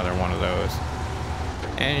another one of those.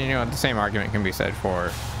 And you know, the same argument can be said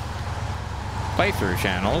for playthrough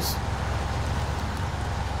channels.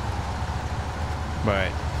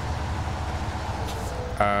 But,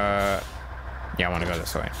 yeah, I want to go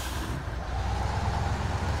this way.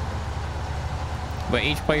 But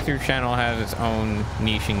each playthrough channel has its own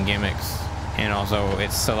niche and gimmicks, and also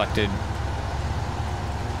its selected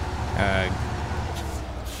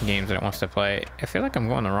games that it wants to play. I feel like I'm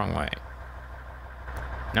going the wrong way.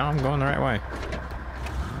 No, I'm going the right way.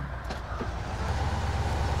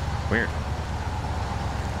 Weird.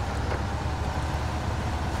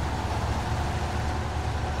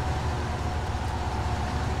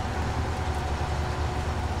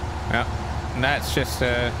 Well, that's just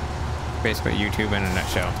basically YouTube in a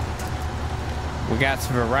nutshell. We got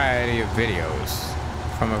a variety of videos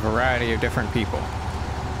from a variety of different people.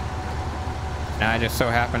 And I just so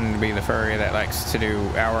happen to be the furry that likes to do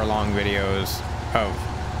hour-long videos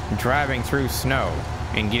of driving through snow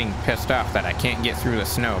and getting pissed off that I can't get through the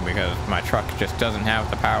snow because my truck just doesn't have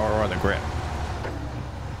the power or the grip.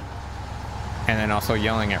 And then also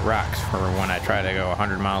yelling at rocks for when I try to go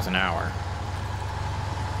 100 miles an hour.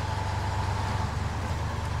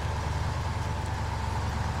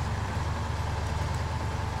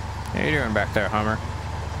 How you doing back there, Hummer?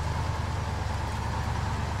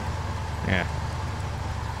 Yeah.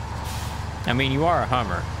 I mean, you are a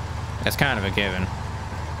Hummer. That's kind of a given.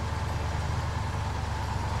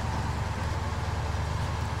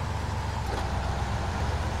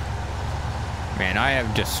 Man, I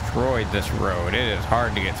have destroyed this road. It is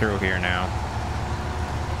hard to get through here now.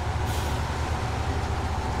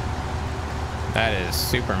 That is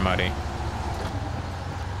super muddy.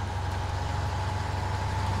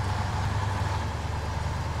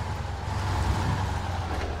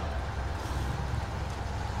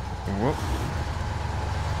 Whoop.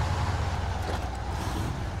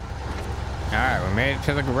 Alright, we made it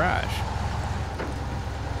to the garage.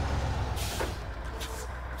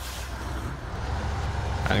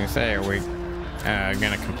 I was gonna say, are we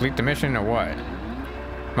gonna complete the mission or what?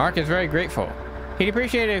 Mark is very grateful. He'd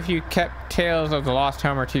appreciate it if you kept Tales of the Lost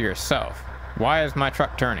Homer to yourself. Why is my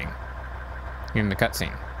truck turning? In the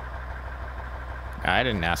cutscene. I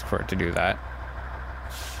didn't ask for it to do that.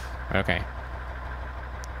 Okay.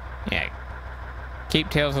 Yeah.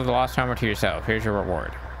 Keep Tales of the Lost Homer to yourself. Here's your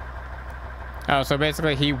reward. Oh, so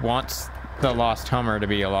basically he wants the Lost Hummer to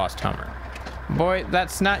be a Lost Hummer. Boy,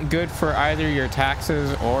 that's not good for either your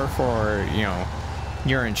taxes or for, you know,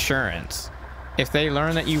 your insurance. If they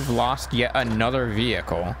learn that you've lost yet another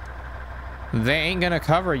vehicle, they ain't gonna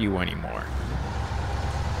cover you anymore.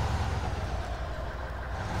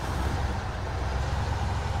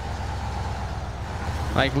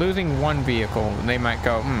 Like, losing one vehicle, they might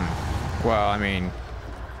go, well, I mean,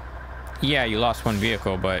 yeah, you lost one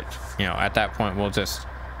vehicle, but, you know, at that point, we'll just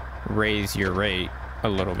raise your rate a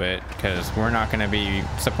little bit, because we're not going to be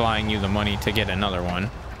supplying you the money to get another one.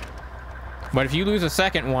 But if you lose a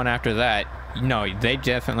second one after that, no, they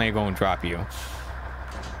definitely are going to drop you.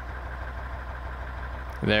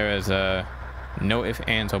 There is no ifs,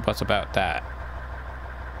 ands, or buts about that.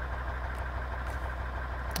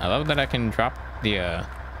 I love that I can drop the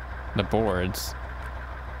boards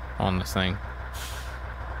on this thing.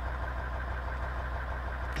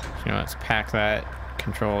 You know, let's pack that,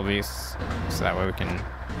 control these, so that way we can...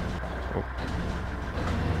 Oh.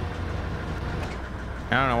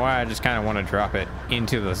 I don't know why, I just kind of want to drop it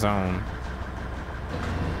into the zone.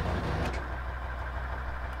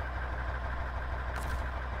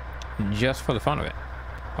 Just for the fun of it.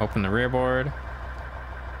 Open the rear board,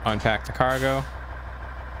 unpack the cargo.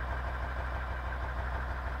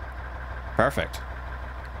 Perfect.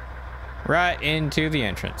 Right into the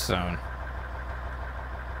entrance zone.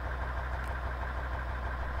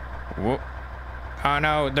 Whoop. Oh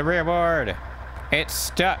no, the rear board! It's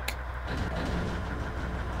stuck!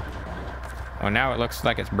 Well, now it looks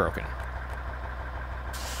like it's broken.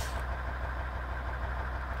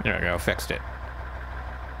 There we go, fixed it.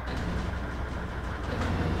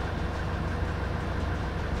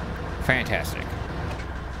 Fantastic.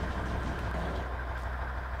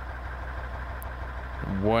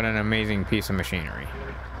 What an amazing piece of machinery.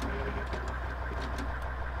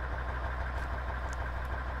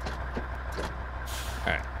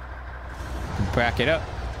 Alright. Back it up.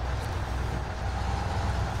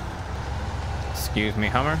 Excuse me,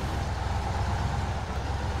 Hummer.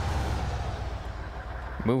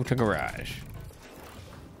 Move to garage.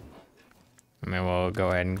 I mean, we'll go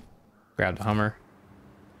ahead and grab the Hummer.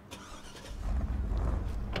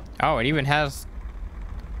 Oh, it even has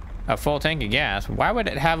A full tank of gas? Why would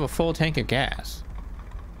it have a full tank of gas?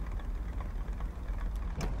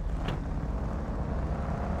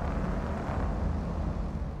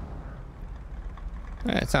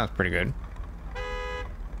 It sounds pretty good.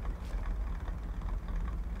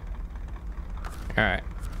 Alright.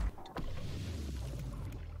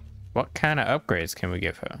 What kind of upgrades can we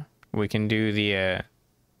give her? We can do the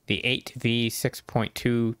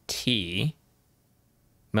 8V6.2T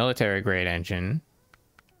military grade engine.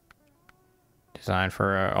 Designed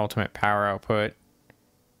for ultimate power output.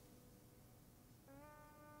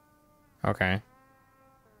 Okay.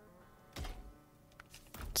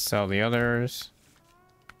 Sell the others.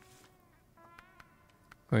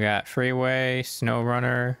 We got Freeway,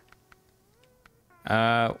 SnowRunner.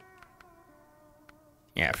 Yeah,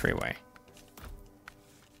 Freeway.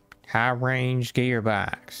 High range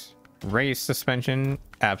gearbox. Race suspension,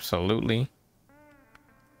 absolutely.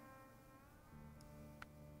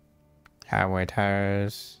 Highway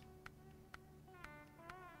tires.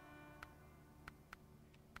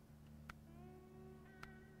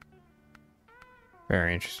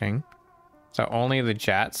 Very interesting. So only the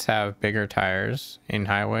jets have bigger tires in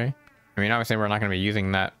highway. I mean, obviously we're not going to be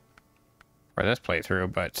using that for this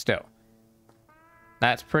playthrough, but still.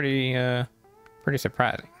 That's pretty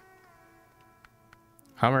surprising.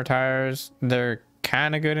 Hummer tires, they're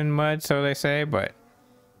kind of good in mud, so they say, but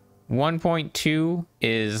 1.2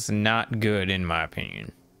 is not good in my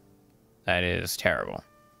opinion. That is terrible.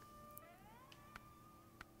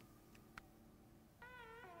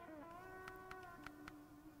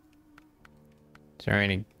 Is there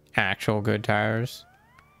any actual good tires?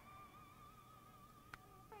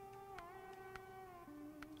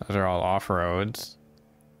 Those are all off-roads,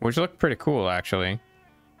 which look pretty cool actually.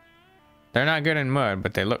 They're not good in mud,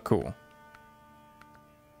 but they look cool.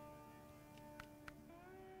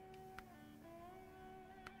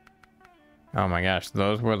 Oh my gosh,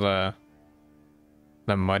 those were the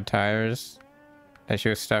mud tires that she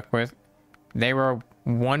was stuck with. They were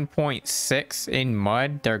 1.6 in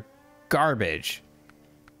mud. They're garbage.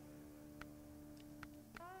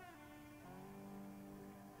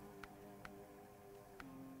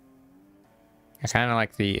 I kind of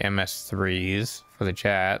like the MS3s for the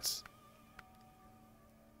jets.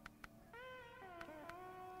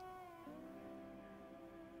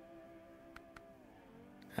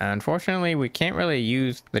 Unfortunately, we can't really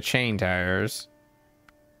use the chain tires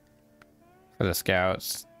for the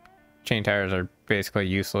scouts. Chain tires are basically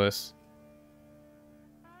useless.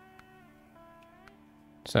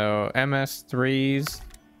 So MS3s,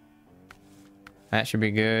 that should be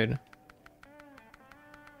good.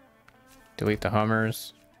 Delete the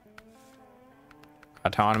Hummers.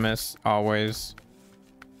 Autonomous, always.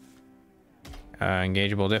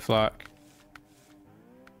 Engageable diff lock.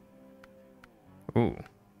 Ooh.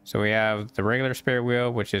 So we have the regular spare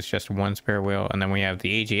wheel, which is just one spare wheel, and then we have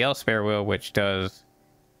the AGL spare wheel, which does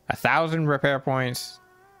 1,000 repair points,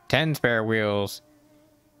 10 spare wheels.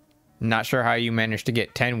 Not sure how you managed to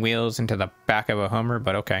get 10 wheels into the back of a Hummer,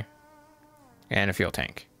 but okay. And a fuel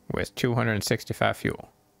tank with 265 fuel.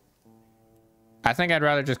 I think I'd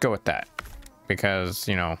rather just go with that because,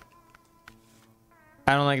 you know,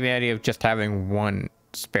 I don't like the idea of just having one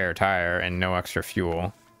spare tire and no extra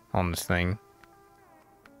fuel on this thing.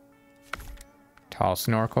 Tall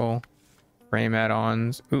snorkel, frame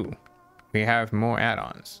add-ons. Ooh, we have more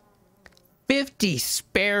add-ons. 50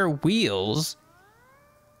 spare wheels.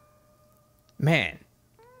 Man.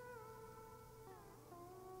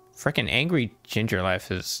 Frickin' Angry Ginger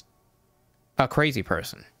Life is a crazy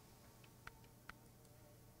person.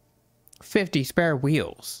 50 spare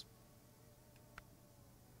wheels.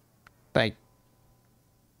 Like,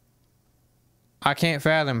 I can't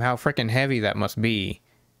fathom how frickin' heavy that must be.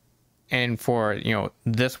 And for, you know,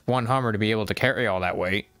 this one Hummer to be able to carry all that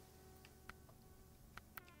weight.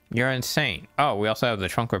 You're insane. Oh, we also have the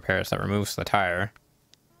trunk repairs that removes the tire.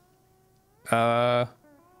 Nah,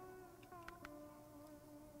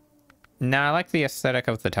 I like the aesthetic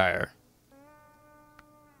of the tire.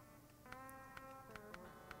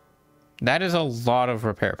 That is a lot of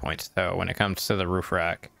repair points, though, when it comes to the roof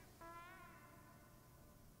rack.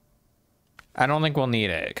 I don't think we'll need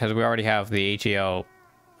it, because we already have the AGL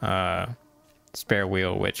spare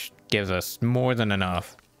wheel, which gives us more than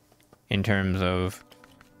enough in terms of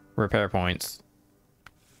repair points.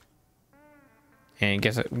 And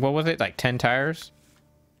guess it, what was it, like 10 tires?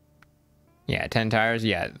 Yeah, 10 tires.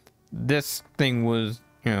 Yeah, this thing was,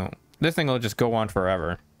 you know, this thing will just go on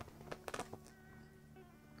forever.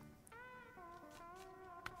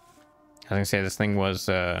 I was gonna say this thing was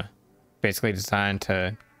basically designed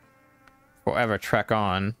to forever trek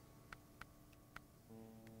on.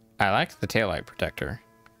 I like the taillight protector.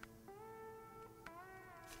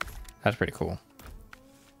 That's pretty cool.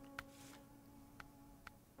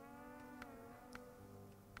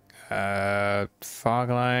 Fog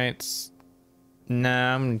lights.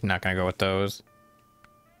 Nah, I'm not gonna go with those.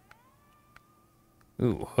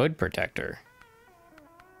 Ooh, hood protector.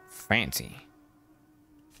 Fancy.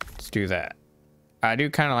 Let's do that. I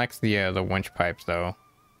do kind of like the winch pipes though.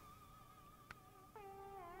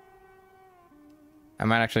 I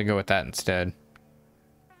might actually go with that instead.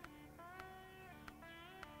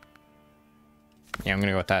 Yeah, I'm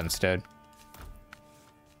gonna go with that instead.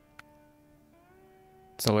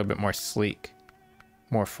 It's a little bit more sleek,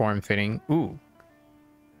 more form-fitting. Ooh,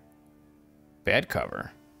 bed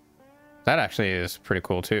cover. That actually is pretty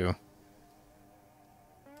cool too.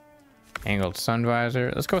 Angled sun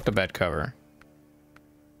visor. Let's go with the bed cover.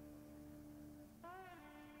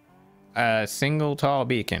 Single tall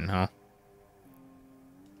beacon, huh?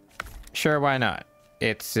 Sure, why not?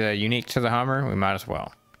 It's unique to the Hummer. We might as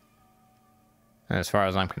well. As far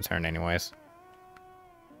as I'm concerned, anyways.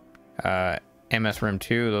 MS Rim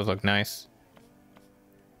 2, those look nice.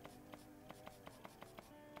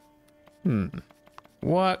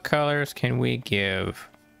 What colors can we give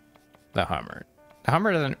the Hummer? The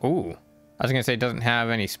Hummer doesn't... Ooh. I was going to say it doesn't have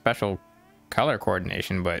any special color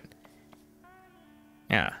coordination, but...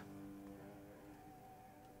 Yeah.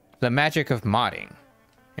 The magic of modding.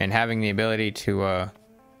 And having the ability to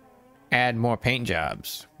add more paint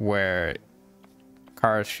jobs where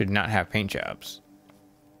cars should not have paint jobs.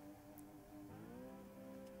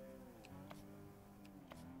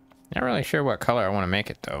 Not really sure what color I want to make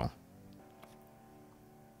it though.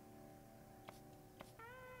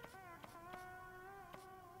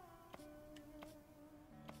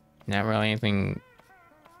 Not really anything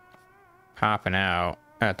popping out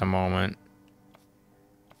at the moment.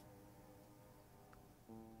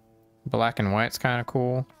 Black and white's kind of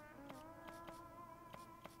cool.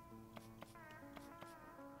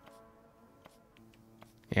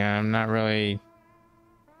 Yeah, I'm not really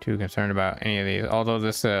too concerned about any of these. Although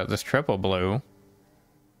this this triple blue,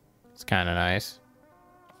 it's kind of nice.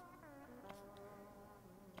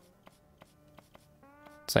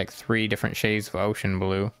 It's like 3 different shades of ocean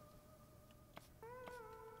blue.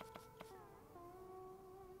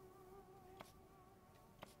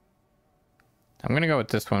 I'm gonna go with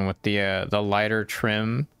this one with the lighter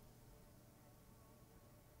trim.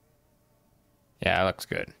 Yeah, it looks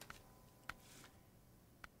good.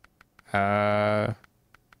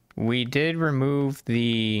 We did remove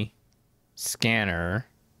the scanner.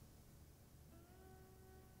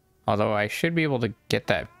 Although I should be able to get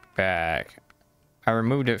that back. I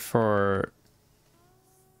removed it for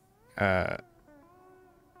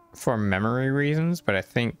memory reasons, but I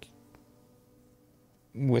think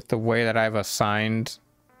with the way that I've assigned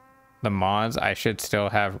the mods, I should still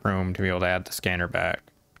have room to be able to add the scanner back.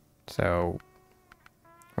 So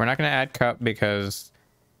we're not going to add cup because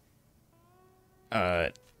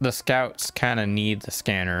the scouts kind of need the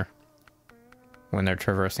scanner when they're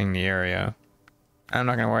traversing the area. I'm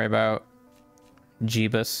not going to worry about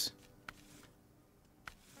Jeebus.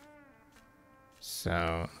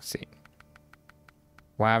 So let's see.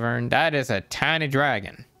 Wyvern, that is a tiny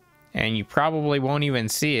dragon. And you probably won't even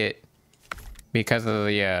see it because of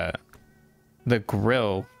the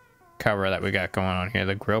grill cover that we got going on here,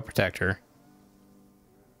 the grill protector.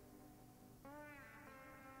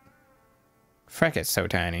 Frick, it's so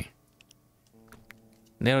tiny.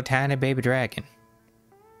 Little tiny baby dragon.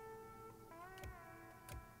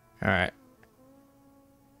 Alright.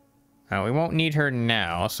 We won't need her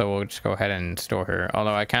now, so we'll just go ahead and store her.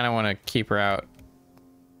 Although I kind of want to keep her out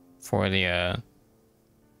for the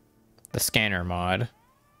scanner mod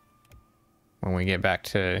when we get back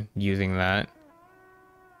to using that.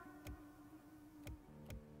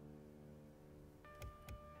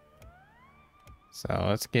 So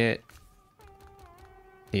let's get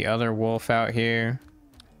the other wolf out here,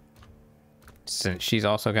 since she's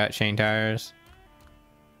also got chain tires.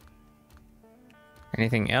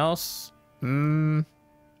 Anything else? My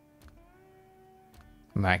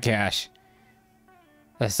gosh.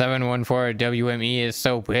 The 714 WME is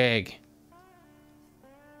so big.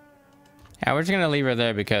 Yeah, we're just gonna leave her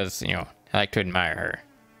there because, you know, I like to admire her.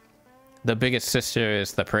 The biggest sister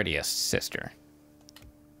is the prettiest sister.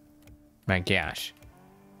 My gosh.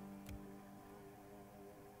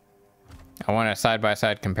 I want a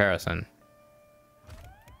side-by-side comparison.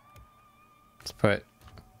 Let's put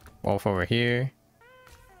Wolf over here.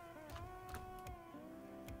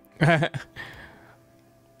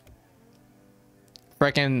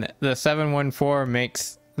 Frickin' the 714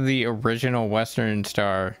 makes the original Western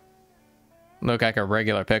Star look like a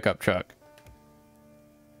regular pickup truck.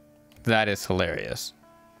 That is hilarious.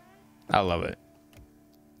 I love it.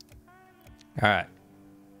 Alright.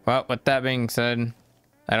 Well, with that being said,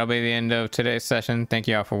 that'll be the end of today's session. Thank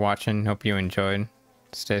you all for watching. Hope you enjoyed.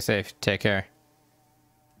 Stay safe. Take care.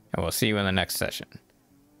 And we'll see you in the next session.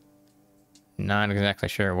 Not exactly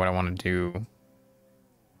sure what I want to do.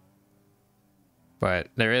 But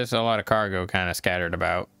there is a lot of cargo kind of scattered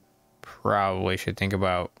about. Probably should think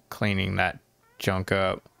about cleaning that junk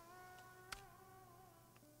up.